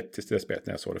väldigt skeptisk till det spelet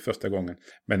när jag såg det första gången.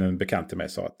 Men en bekant till mig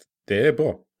sa att det är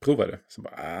bra, prova det. Så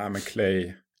bara, men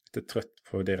Clay, lite trött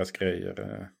på deras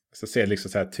grejer. Så ser det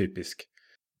liksom så här typisk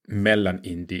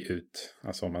mellan-indie ut.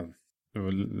 Alltså om man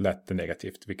lät det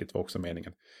negativt, vilket var också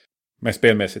meningen. Men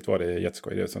spelmässigt var det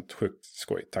jätteskoj. Det är ett sånt sjukt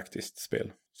skoj taktiskt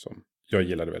spel som jag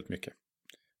gillade väldigt mycket.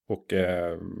 Och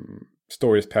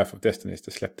Stories Path of Destiny,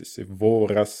 det släpptes i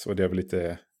våras och det är väl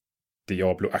lite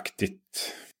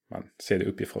Diablo-aktigt. man ser det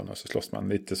uppifrån och så slåss man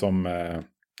lite som,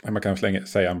 man kan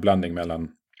säga en blandning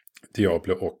mellan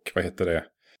Diablo och, vad heter det?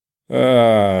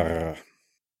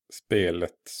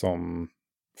 Spelet som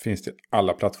finns till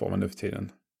alla plattformar nu för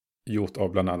tiden. Gjort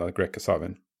av bland annat Greg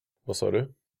Kasavin. Vad sa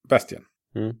du? Bastion.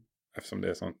 Mm. Eftersom det är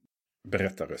en sån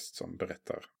berättarröst som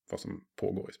berättar vad som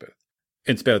pågår i spelet.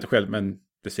 Inte spelet själv, men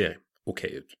det ser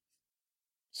okej ut.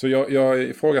 Så jag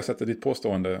ifrågasätter ditt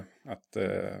påstående att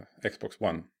Xbox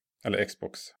One, eller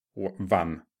Xbox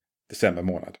vann december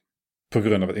månad. På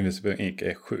grund av att Invisible Ink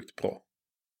är sjukt bra.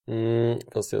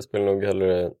 Fast jag spelar nog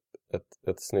hellre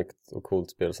ett snyggt och coolt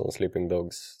spel som Sleeping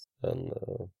Dogs än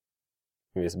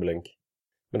Invisible Ink.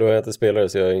 Men då är jag inte spelare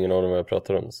så jag har ingen aning vad jag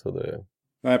pratar om. Så det...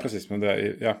 Nej, precis. Men,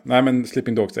 Nej, men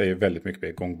Sleeping Dogs är ju väldigt mycket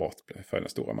mer gångbart för den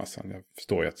stora massan. Jag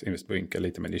förstår ju att Invisible Ink är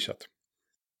lite mer nischat.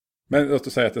 Men låt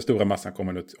oss säga att den stora massan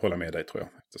kommer nu hålla med dig, tror jag.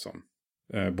 Eftersom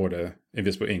både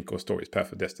Invisible Ink och Stories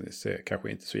Path of Destiny ser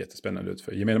kanske inte så jättespännande ut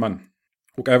för gemene man.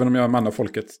 Och även om jag är man av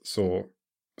folket så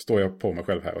står jag på mig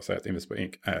själv här och säger att Invisible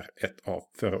Ink är ett av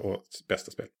förra årets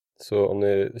bästa spel. Så om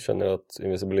ni känner att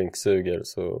Invisible Ink suger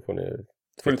så får ni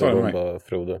ta det med bomba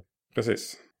Frode.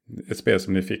 Precis. Ett spel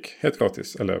som ni fick helt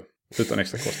gratis eller utan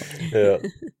extra kostnad. Ja.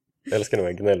 Jag älskar nog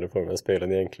att gnäller på de här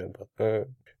spelen egentligen.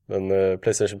 Men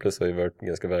PlayStation Plus har ju varit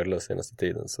ganska värdelös senaste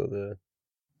tiden. Så det...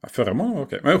 Ja, förra månaden var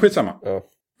okej. Men skitsamma. Ja.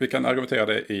 Vi kan argumentera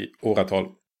det i åratal.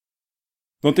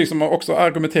 Någonting som också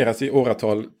argumenteras i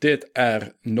åratal, det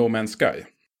är No Man's Sky.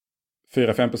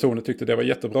 4-5 personer tyckte det var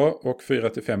jättebra och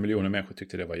 4-5 miljoner människor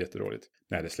tyckte det var jättedåligt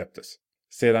när det släpptes.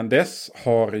 Sedan dess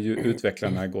har ju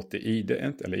utvecklarna gått i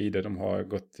de har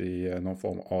gått i någon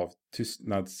form av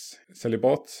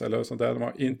tystnadscelibat eller sånt där. De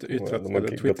har inte yttrat de har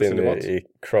gått in i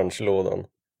crunch-lådan,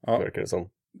 verkar det som.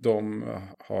 De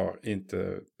har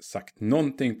inte sagt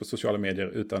någonting på sociala medier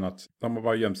utan att de har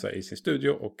bara gömt sig i sin studio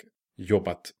och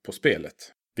jobbat på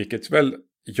spelet. Vilket väl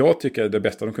jag tycker är det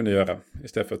bästa de kunde göra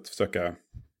istället för att försöka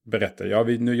berätta.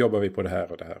 Nu jobbar vi på det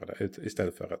här och det här och det.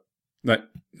 Istället för att nej,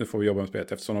 nu får vi jobba med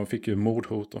spelet. Eftersom de fick ju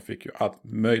mordhot, de fick ju allt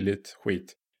möjligt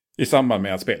skit i samband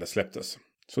med att spelet släpptes.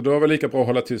 Så då var det lika bra att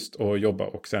hålla tyst och jobba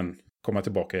och sen komma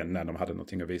tillbaka igen när de hade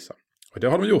någonting att visa. Och det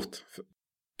har de gjort.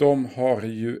 De har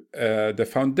ju The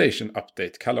Foundation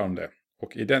Update kallar de det.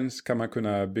 Och i den kan man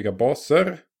kunna bygga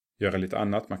baser, göra lite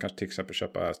annat. Man kan till exempel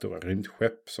köpa stora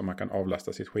rymdskepp som man kan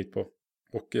avlasta sitt skit på.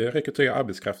 Och rekrytera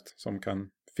arbetskraft som kan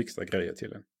fixa grejer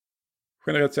till en.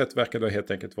 Generellt sett verkar det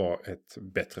helt enkelt vara ett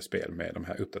bättre spel med de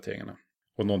här uppdateringarna.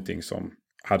 Och någonting som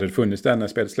hade det funnits där när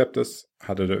spelet släpptes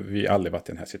hade vi aldrig varit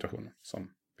i den här situationen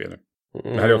som vi är nu.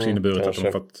 Det hade också inneburit att de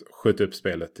har fått skjuta upp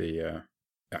spelet i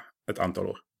ett antal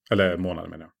år. Eller månader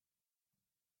menar jag.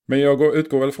 Men jag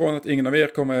utgår väl från att ingen av er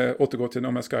kommer återgå till No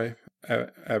Man's Sky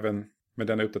även med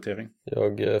denna uppdatering.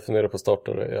 Jag funderar på att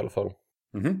starta det i alla fall.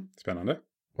 Spännande.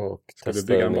 Och ska du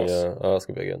bygga en bas? Ja, jag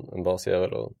ska bygga en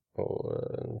basjävel och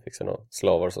fixa några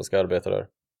slavar som ska arbeta där.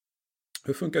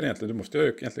 Hur funkar det egentligen? Du måste ju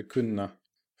egentligen kunna...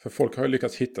 För folk har ju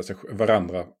lyckats hitta sig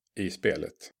varandra i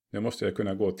spelet. Nu måste jag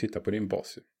kunna gå och titta på din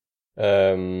bas.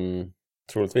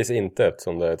 Troligtvis inte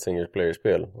eftersom det är ett single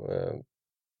player-spel.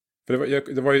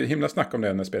 För det var ju himla snack om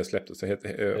det när spelet släpptes.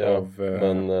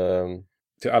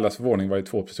 Till allas förvåning var det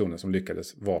 2 personer som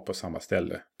lyckades vara på samma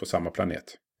ställe, på samma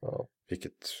planet. Ja.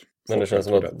 Vilket... Men det känns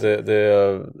som att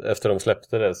efter de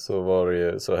släppte det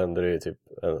så hände det ju typ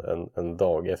en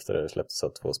dag efter det släpptes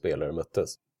att 2 spelare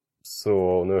möttes.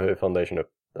 Så nu har ju Foundation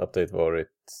Update varit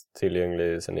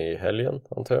tillgänglig sedan i helgen,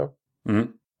 antar jag.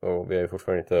 Och vi har ju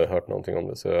fortfarande inte hört någonting om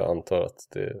det, så jag antar att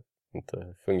det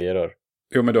inte fungerar.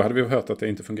 Jo, men då hade vi hört att det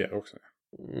inte fungerar också.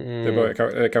 Det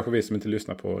var kanske vi som inte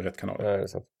lyssnar på rätt kanal. Nej, det är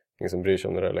sant. Ingen som bryr sig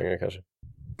om det där längre kanske.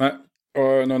 Nej,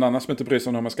 och någon annan som inte bryr sig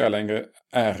om No Man's Sky längre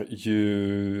är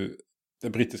ju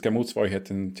den brittiska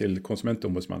motsvarigheten till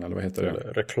konsumentombudsmannen, eller vad heter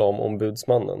det?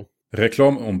 Reklamombudsmannen.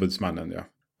 Reklamombudsmannen, ja.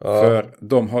 För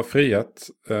de har friat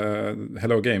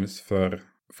Hello Games för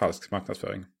falsk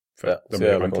marknadsföring. För de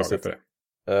är anklagade för det.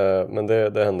 Men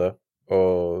det hände.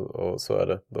 Och så är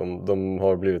det. De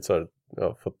har blivit så här,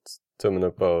 fått tummen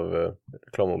upp av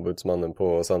reklamombudsmannen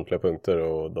på samtliga punkter.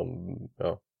 Och de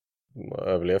har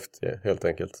överlevt helt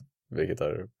enkelt. Vilket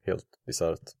är helt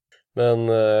bisarrt. Men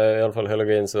i alla fall Hello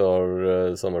Games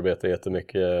har samarbetat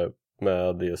jättemycket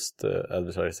med just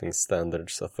Advertising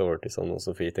Standards Authority som de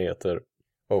så fint heter.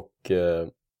 Och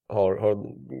har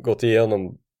gått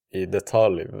igenom i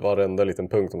detalj varenda liten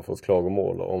punkt de fått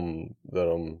klagomål om, där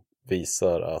de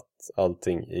visar att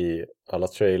allting i alla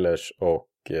trailers och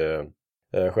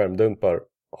skärmdumpar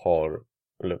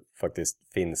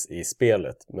faktiskt finns i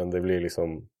spelet. Men det blir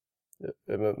liksom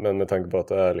Men med tanke på att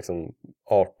det är liksom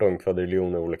 18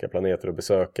 kvadriljoner olika planeter att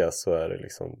besöka, så är det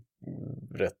liksom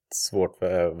rätt svårt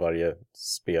för varje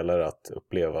spelare att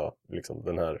uppleva liksom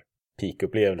den här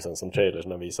peak-upplevelsen som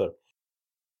trailersna visar.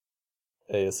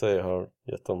 ASA har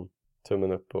gett dem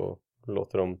tummen upp och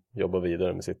låter dem jobba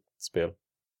vidare med sitt spel.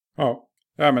 Ja,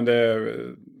 men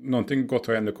någonting gott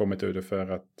har ändå kommit ur det, för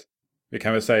att vi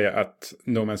kan väl säga att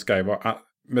No Man's Sky var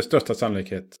med största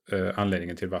sannolikhet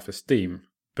anledningen till varför Steam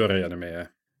började med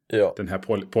den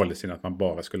här policyn att man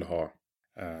bara skulle ha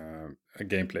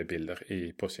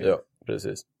gameplay-bilder på sin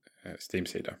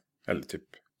Steam-sida. Eller typ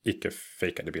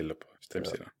icke-fejkade bilder på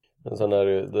Steam-sidan. Men sen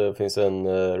det finns en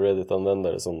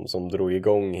Reddit-användare som drog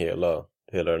igång hela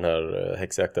den här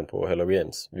häxjakten på Hello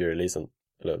Games vid releasen.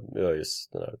 Eller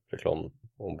just den här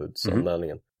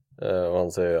reklamombudsanmälningen. Och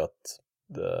han säger att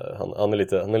han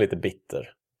är lite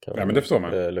bitter. Men det förstår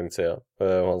man. Lugnt säga. Och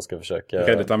han ska försöka...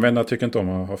 Reddit-användare tycker inte om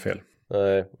att ha fel.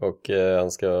 Nej, och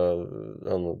han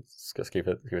ska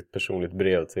skriva ett personligt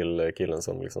brev till killen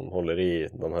som liksom håller i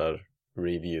de här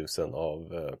reviewsen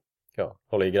av...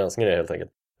 håller i granskningen helt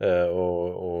enkelt.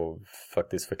 Och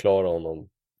faktiskt förklara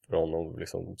för honom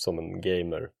liksom, som en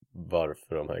gamer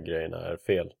varför de här grejerna är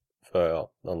fel. För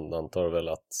han antar väl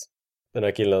att den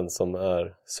här killen som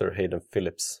är Sir Hayden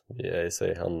Phillips i ASA,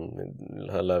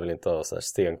 han lär väl inte ha så här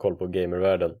stenkoll på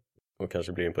gamervärlden och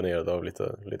kanske blir imponerad av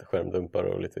lite skärmdumpar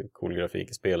och lite cool grafik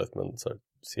i spelet, men så här,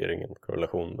 ser ingen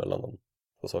korrelation mellan de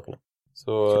två sakerna.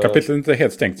 Så kapitlet är inte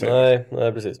helt stängt sig.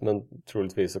 Nej, precis. Men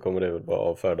troligtvis så kommer det väl bara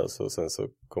avfärdas och sen så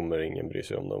kommer ingen bry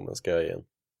sig om No Man's Sky igen.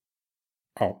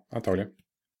 Ja, antagligen.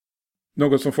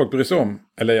 Något som folk bryr sig om,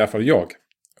 eller i alla fall jag,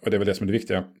 och det är väl det som är det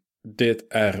viktiga,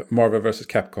 det är Marvel vs.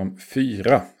 Capcom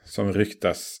 4 som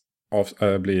ryktas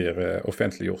blir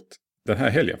offentliggjort den här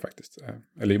helgen faktiskt,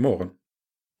 eller imorgon.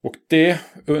 Och det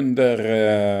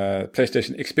under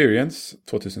PlayStation Experience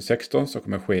 2016 som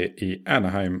kommer ske i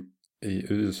Anaheim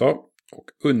i USA. Och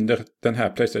under den här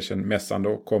PlayStation-mässan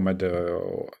då kommer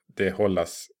det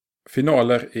hållas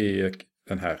finaler i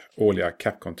den här årliga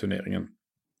Capcom-turneringen.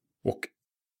 Och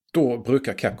då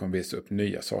brukar Capcom visa upp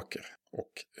nya saker.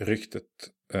 Och ryktet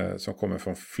som kommer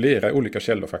från flera olika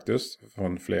källor faktiskt,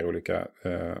 från flera olika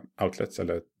outlets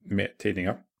eller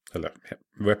tidningar eller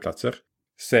webbplatser,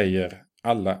 säger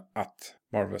alla att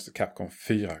Marvel vs. Capcom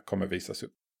 4 kommer visas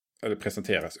upp eller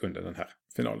presenteras under den här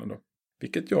finalen då.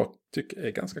 Vilket jag tycker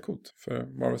är ganska coolt, för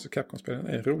Marvel vs. Capcom-spelen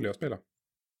är roliga att spela.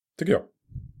 Tycker jag.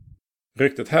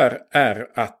 Ryktet här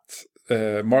är att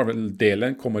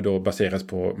Marvel-delen kommer då baseras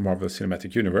på Marvel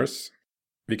Cinematic Universe.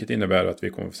 Vilket innebär att vi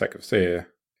kommer säkert se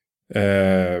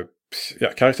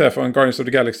karaktärer från Guardians of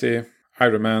the Galaxy,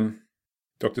 Iron Man,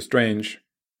 Doctor Strange,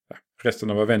 resten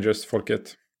av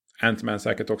Avengers-folket, Ant-Man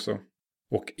säkert också.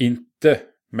 Och inte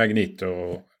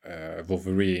Magneto,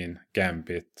 Wolverine,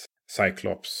 Gambit,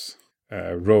 Cyclops,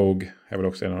 Rogue är väl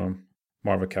också en av de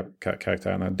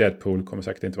Marvel-karaktärerna. Deadpool kommer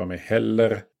säkert inte vara med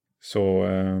heller. Så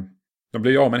de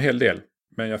blir ju av med en hel del.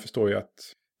 Men jag förstår ju att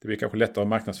det blir kanske lättare att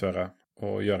marknadsföra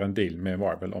och göra en deal med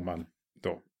Marvel om man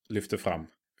då lyfter fram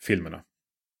filmerna.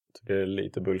 Jag tycker det är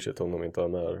lite bullshit om de inte har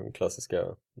med de klassiska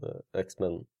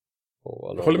X-Men.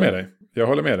 Jag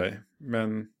håller med dig.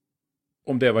 Men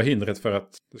om det var hindret för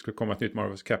att det skulle komma ett nytt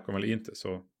Marvel vs. Capcom eller inte, så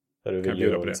kan jag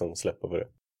bjuda på det. Liksom släppa på det.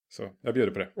 Så jag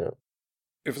bjuder på det. Ja.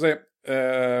 Vi får se.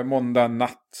 Måndag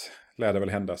natt lär det väl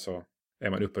hända, så är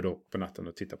man uppe då på natten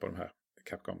och tittar på de här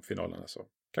Capcom-finalerna, så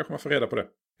kanske man får reda på det.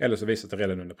 Eller så visas det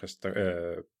redan under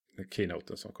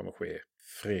keynoten som kommer ske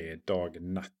fredag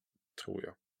natt, tror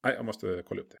jag. Nej, jag måste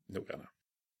kolla upp det noggrannare.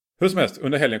 Hur som helst,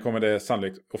 under helgen kommer det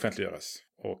sannolikt offentliggöras.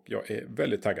 Och jag är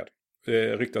väldigt taggad.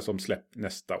 Det ryktas om släpp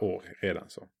nästa år redan,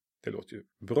 så det låter ju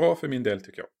bra för min del,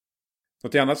 tycker jag.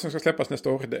 Något annat som ska släppas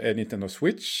nästa år, det är Nintendo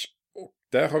Switch. Och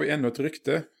där har vi ännu ett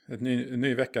rykte. En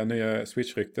ny vecka, nya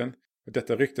Switch-rykten. Och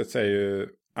detta ryktet säger ju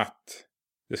att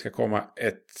det ska komma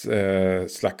ett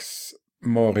slags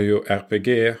Mario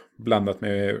RPG blandat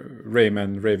med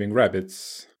Rayman Raving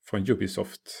Rabbids från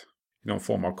Ubisoft. I någon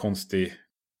form av konstig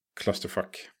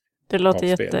clusterfuck. Det låter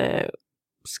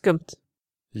jätteskumt.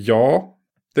 Ja,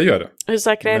 det gör det. Hur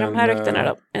säkra är de här ryktena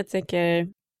då? Jag tänker...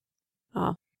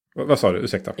 Ja. Vad sa du?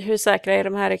 Ursäkta. Hur säkra är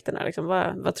de här ryktena? Liksom,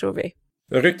 vad tror vi?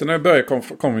 Ryktena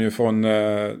kommer ju från...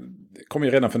 kom ju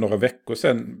redan för några veckor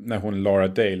sedan när hon Lara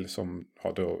Dale, som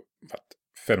har då varit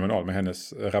fenomenal med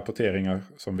hennes rapporteringar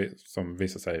som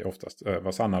visar sig oftast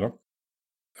var sanna då.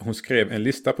 Hon skrev en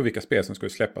lista på vilka spel som skulle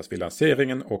släppas vid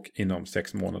lanseringen och inom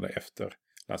 6 månader efter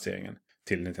lanseringen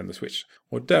till Nintendo Switch.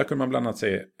 Och där kunde man bland annat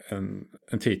se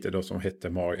en titel då som hette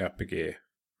Mario RPG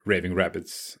Raving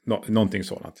Rabbids, någonting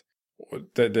sådant. Och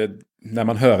när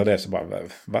man hör det så bara,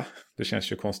 va? Det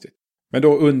känns ju konstigt. Men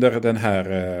då under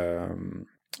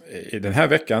i den här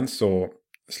veckan så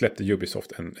släppte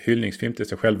Ubisoft en hyllningsfilm till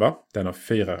sig själva. Den har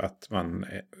firar att man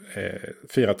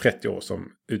firar 30 år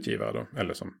som utgivare då,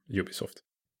 eller som Ubisoft.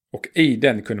 Och i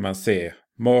den kunde man se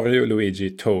Mario, Luigi,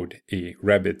 Toad i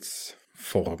Rabbids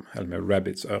form, eller med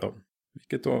Rabbids öron.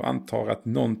 Vilket då antar att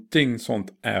någonting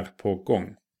sånt är på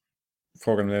gång.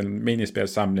 Frågan om det är en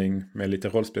minispelsamling med lite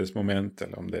rollspelsmoment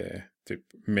eller om det är typ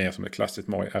mer som ett klassiskt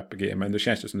Mario RPG. Men det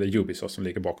känns ju som det är Ubisoft som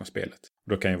ligger bakom spelet.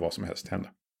 Då kan ju vad som helst hända.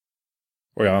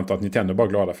 Och jag antar att Nintendo är bara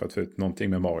glada för att få ut någonting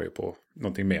mer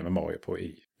med Mario på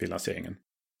vid lanseringen.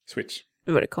 Switch.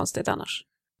 Det vore konstigt annars,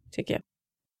 tycker jag.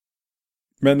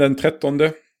 Men den 13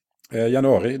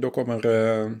 januari då kommer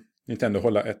Nintendo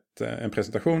hålla en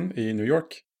presentation i New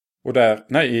York. Och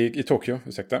i Tokyo,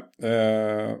 ursäkta.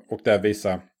 Och där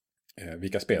visa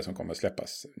vilka spel som kommer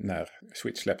släppas när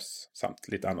Switch släpps samt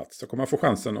lite annat. Så kommer man få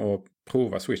chansen att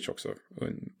prova Switch också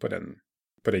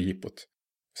på det jippot.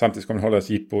 Samtidigt kommer det hållas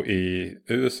jippo i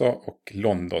USA och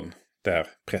London där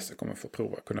pressen kommer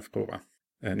kunna få prova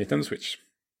Nintendo Switch.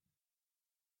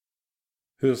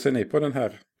 Hur ser ni på den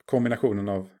här kombinationen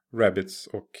av Rabbids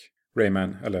och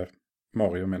Rayman, eller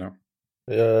Mario menar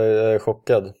jag? Jag är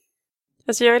chockad.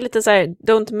 Alltså jag är lite så här,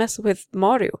 don't mess with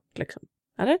Mario, liksom.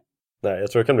 Eller? Nej,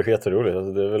 jag tror det kan bli jätteroligt.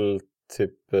 Alltså, det är väl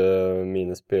typ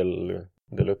minispel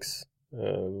deluxe.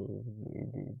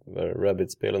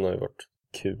 Rabbids-spelen har ju varit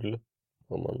kul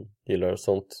om man gillar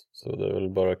sånt. Så det är väl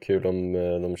bara kul om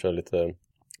de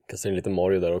kastar in lite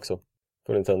Mario där också.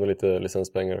 Får Nintendo lite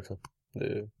licenspengar också.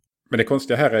 Men det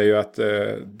konstiga här är ju att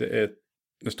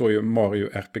det står ju Mario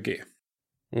RPG.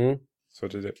 Mm. Så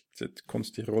det är ett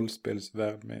konstigt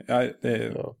rollspelsvärld med...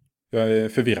 Jag är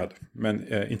förvirrad,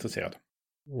 men intresserad.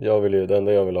 Det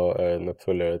enda jag vill ha är en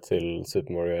uppföljare till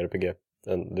Super Mario RPG.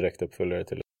 En direkt uppföljare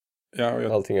till Ja,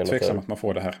 jag är tveksam att man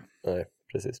får det här. Nej,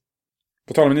 precis.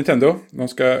 På tal om Nintendo, de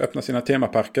ska öppna sina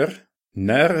temaparker.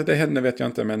 När det händer vet jag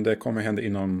inte, men det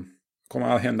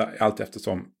kommer att hända allt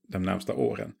eftersom de närmsta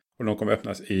åren. Och de kommer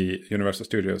öppnas i Universal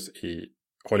Studios i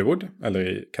Hollywood, eller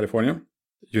i Kalifornien.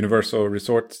 Universal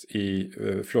Resorts i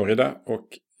Florida och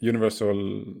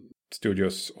Universal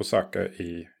Studios Osaka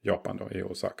i Japan då, i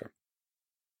Osaka.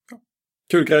 Ja.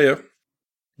 Kul grejer.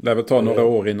 Lär väl ta några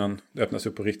år innan det öppnas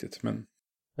upp på riktigt, men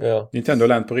Nintendo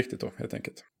Land på riktigt då, helt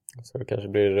enkelt. Så det kanske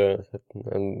blir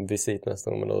en visit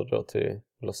nästa gång man då drar till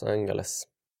Los Angeles.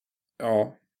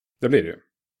 Ja, det blir det ju.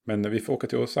 Men vi får åka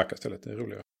till Osaka istället, det är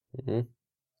roligare. Mm.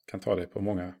 Kan ta det på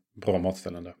många bra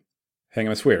matställen där. Hänga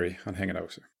med Swery, han hänger där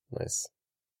också. Nice.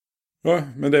 Ja,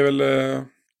 men det är väl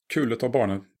kul att ta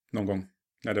barnen någon gång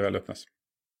när det väl öppnas.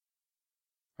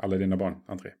 Alla dina barn,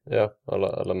 André. Ja,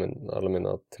 alla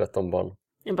mina 13 barn.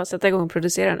 Jag bara sätta igång och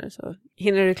producera nu så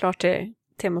hinner du klart till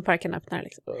temaparken öppnar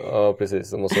liksom. Ja,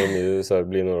 precis. Då måste de ju så här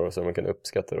bli några år så man kan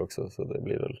uppskatta det också. Så det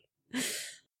blir väl...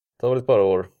 Det tar väl ett par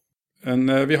år.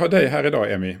 Vi har dig här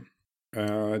idag, Emmy.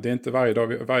 Det är inte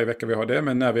varje vecka vi har det,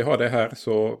 men när vi har det här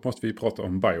så måste vi prata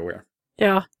om BioWare.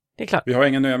 Ja, det är klart. Vi har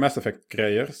inga nya Mass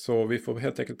Effect-grejer, så vi får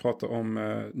helt enkelt prata om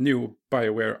New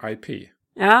BioWare IP.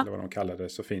 Ja. Eller vad de kallar det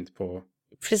så fint på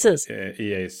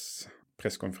EA's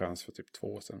presskonferens för typ 2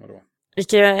 år sedan. Vadå? Vi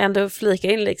kan ju ändå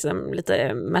flika in liksom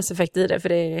lite Mass Effect i det, för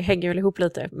det hänger väl ihop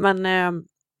lite. Men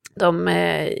det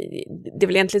är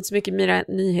väl egentligen inte så mycket mer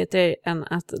nyheter än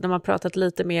att de har pratat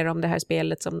lite mer om det här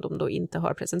spelet som de då inte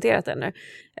har presenterat ännu.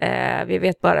 Vi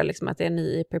vet bara liksom att det är en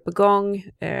ny IP på gång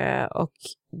och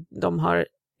de har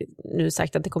nu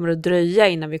sagt att det kommer att dröja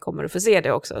innan vi kommer att få se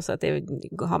det också. Så att det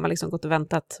har man liksom gått och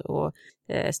väntat och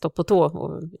stått på tå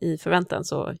och i förväntan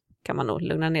så kan man nog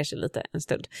lugna ner sig lite en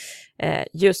stund.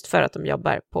 Just för att de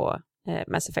jobbar på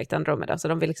Mass Effect Andromeda. Så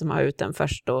de vill liksom ha ut den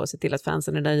först och se till att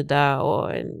fansen är nöjda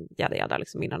och jada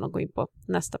liksom innan de går in på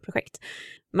nästa projekt.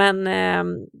 Men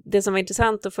det som var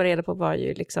intressant att få reda på var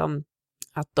ju liksom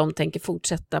att de tänker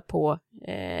fortsätta på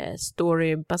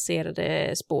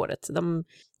storybaserade spåret. De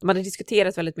hade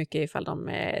diskuterat väldigt mycket ifall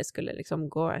de skulle liksom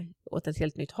gå åt ett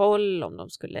helt nytt håll, om de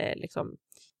skulle liksom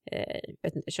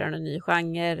köra en ny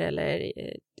genre eller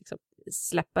liksom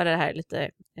släppa det här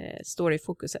lite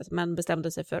storyfokuset, men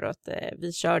bestämde sig för att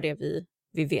vi kör det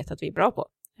vi vet att vi är bra på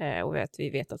och att vi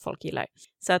vet att folk gillar.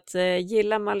 Så att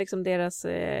gillar man liksom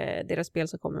deras spel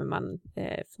så kommer man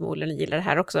förmodligen gilla det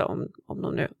här också om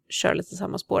de nu kör lite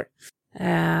samma spår.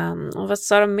 Och vad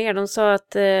sa de mer? De sa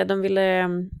att de ville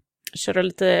köra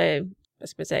lite, vad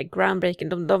ska man säga,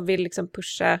 groundbreaking. De vill liksom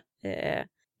pusha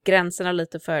gränserna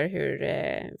lite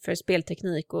för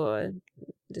spelteknik, och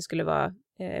det skulle vara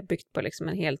byggt på liksom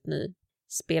en helt ny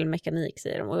spelmekanik,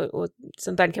 säger de. Och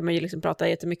sånt där kan man ju liksom prata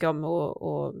jättemycket om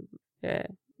och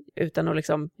utan att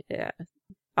liksom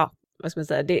vad ska man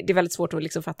säga, det är väldigt svårt att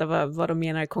liksom fatta vad de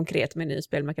menar konkret med ny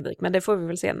spelmekanik. Men det får vi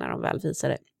väl se när de väl visar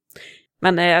det.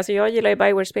 Men alltså jag gillar ju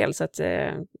BioWare-spel så att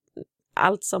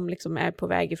allt som liksom är på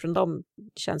väg ifrån dem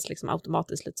känns liksom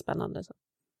automatiskt lite spännande. Så.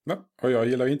 Ja, och jag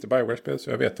gillar ju inte BioWare-spel så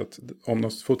jag vet att om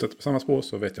de fortsätter på samma spår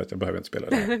så vet jag att jag behöver inte spela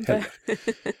det här heller.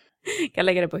 Kan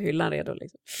lägga det på hyllan redo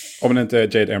liksom. Om det inte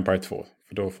är Jade Empire 2,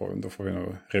 för då får vi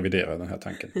nog revidera den här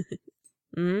tanken.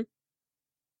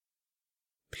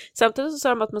 Samtidigt så sa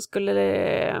de att man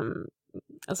skulle,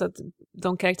 alltså att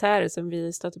de karaktärer som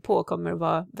vi stöter på kommer att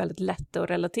vara väldigt lätta att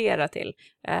relatera till.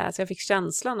 Så jag fick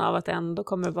känslan av att det ändå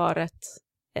kommer vara rätt,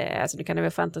 alltså det kan det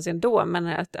vara fantasy ändå, men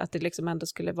att det liksom ändå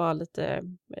skulle vara lite,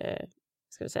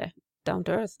 ska vi säga, down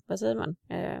to earth, vad säger man?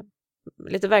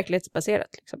 Lite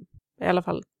verklighetsbaserat liksom, i alla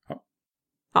fall.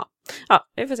 Ja,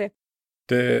 vi får se.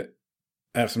 Det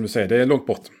är som du säger, det är långt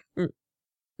bort.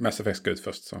 Mass Effect ska ut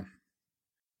först. Så.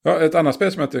 Ja, ett annat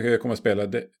spel som jag inte kommer att spela,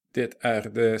 det är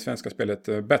det svenska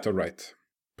spelet Battle Right.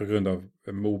 På grund av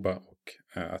MOBA och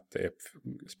att det är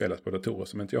spelat på datorer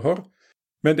som inte jag har.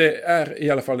 Men det är i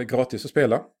alla fall gratis att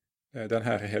spela den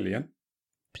här helgen.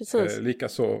 Precis.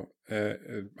 Likaså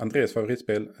Andreas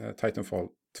favoritspel Titanfall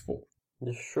 2.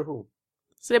 Tjoho.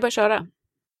 Så det är bara att köra.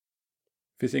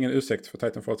 Finns ingen ursäkt för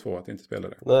Titanfall 2 att inte spela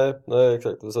det. Nej,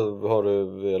 exakt. Så har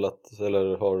du velat,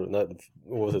 eller nej,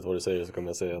 oavsett vad du säger så kommer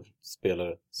jag säga spela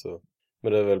det. Så.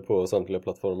 Men det är väl på samtliga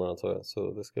plattformar antar jag,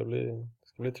 så det ska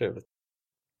bli trevligt.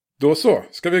 Då så,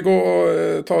 ska vi gå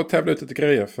och ta och tävla ut lite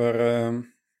grejer för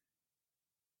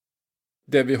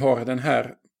det vi har den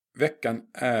här veckan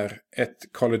är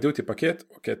ett Call of Duty-paket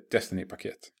och ett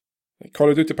Destiny-paket. Call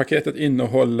of Duty-paketet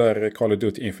innehåller Call of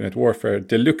Duty Infinite Warfare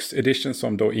Deluxe Edition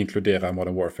som då inkluderar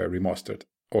Modern Warfare Remastered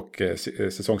och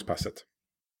säsongspasset.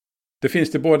 Det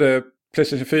finns till både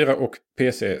PlayStation 4 och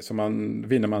PC, så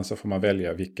vinner man så får man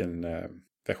välja vilken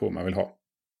version man vill ha.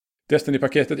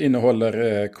 Destiny-paketet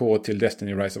innehåller kod till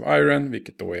Destiny Rise of Iron,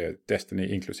 vilket då är Destiny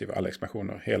inklusive alla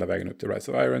expansioner hela vägen upp till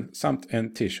Rise of Iron, samt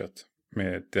en t-shirt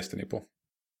med Destiny på.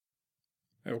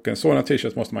 Och en sådan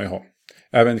t-shirt måste man ju ha.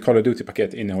 Även Call of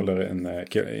Duty-paket innehåller en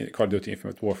Call of Duty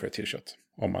Infinite Warfare t-shirt.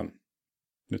 Om man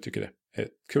nu tycker det är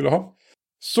kul att ha.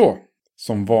 Så,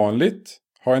 som vanligt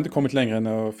har jag inte kommit längre än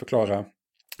att förklara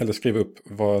eller skriva upp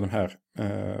vad de här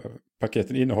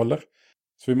paketen innehåller.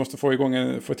 Så vi måste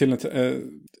få till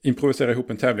improvisera ihop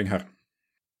en tävling här.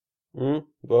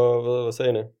 Vad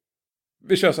säger ni?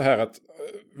 Vi kör så här att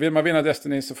vill man vinna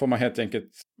Destiny så får man helt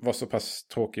enkelt vara så pass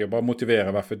tråkig och bara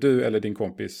motivera varför du eller din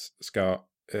kompis ska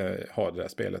ha det där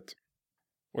spelet.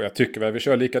 Och jag tycker väl vi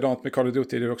kör likadant med Call of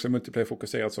Duty. Det är också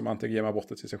multiplayer-fokuserat som antingen ger man bort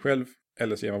det till sig själv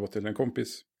eller så ger man bort det till en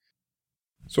kompis.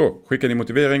 Så skicka din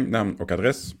motivering, namn och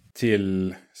adress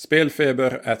till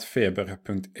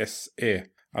spelfeber@feber.se.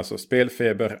 Alltså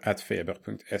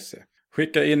spelfeber@feber.se.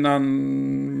 Skicka innan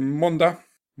måndag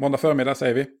förmiddag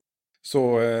säger vi.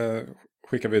 Så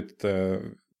skickar vi ut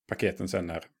paketen sen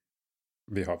när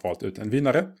vi har valt ut en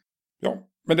vinnare. Ja,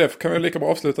 men det kan vi lika bra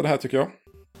avsluta det här tycker jag.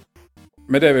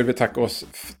 Med det vill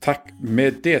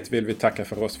vi tacka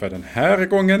för oss för den här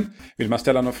gången. Vill man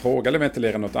ställa någon fråga eller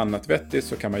ventilera något annat vettigt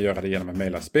så kan man göra det genom att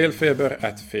mejla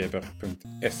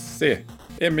spelfeber@feber.se.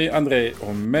 Emmy, André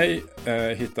och mig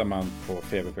hittar man på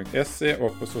feber.se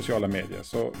och på sociala medier.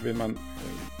 Så vill man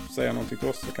säga någonting till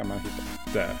oss så kan man hitta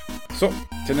oss där. Så,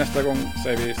 till nästa gång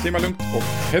säger vi simma lugnt och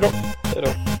hej då! Hej då!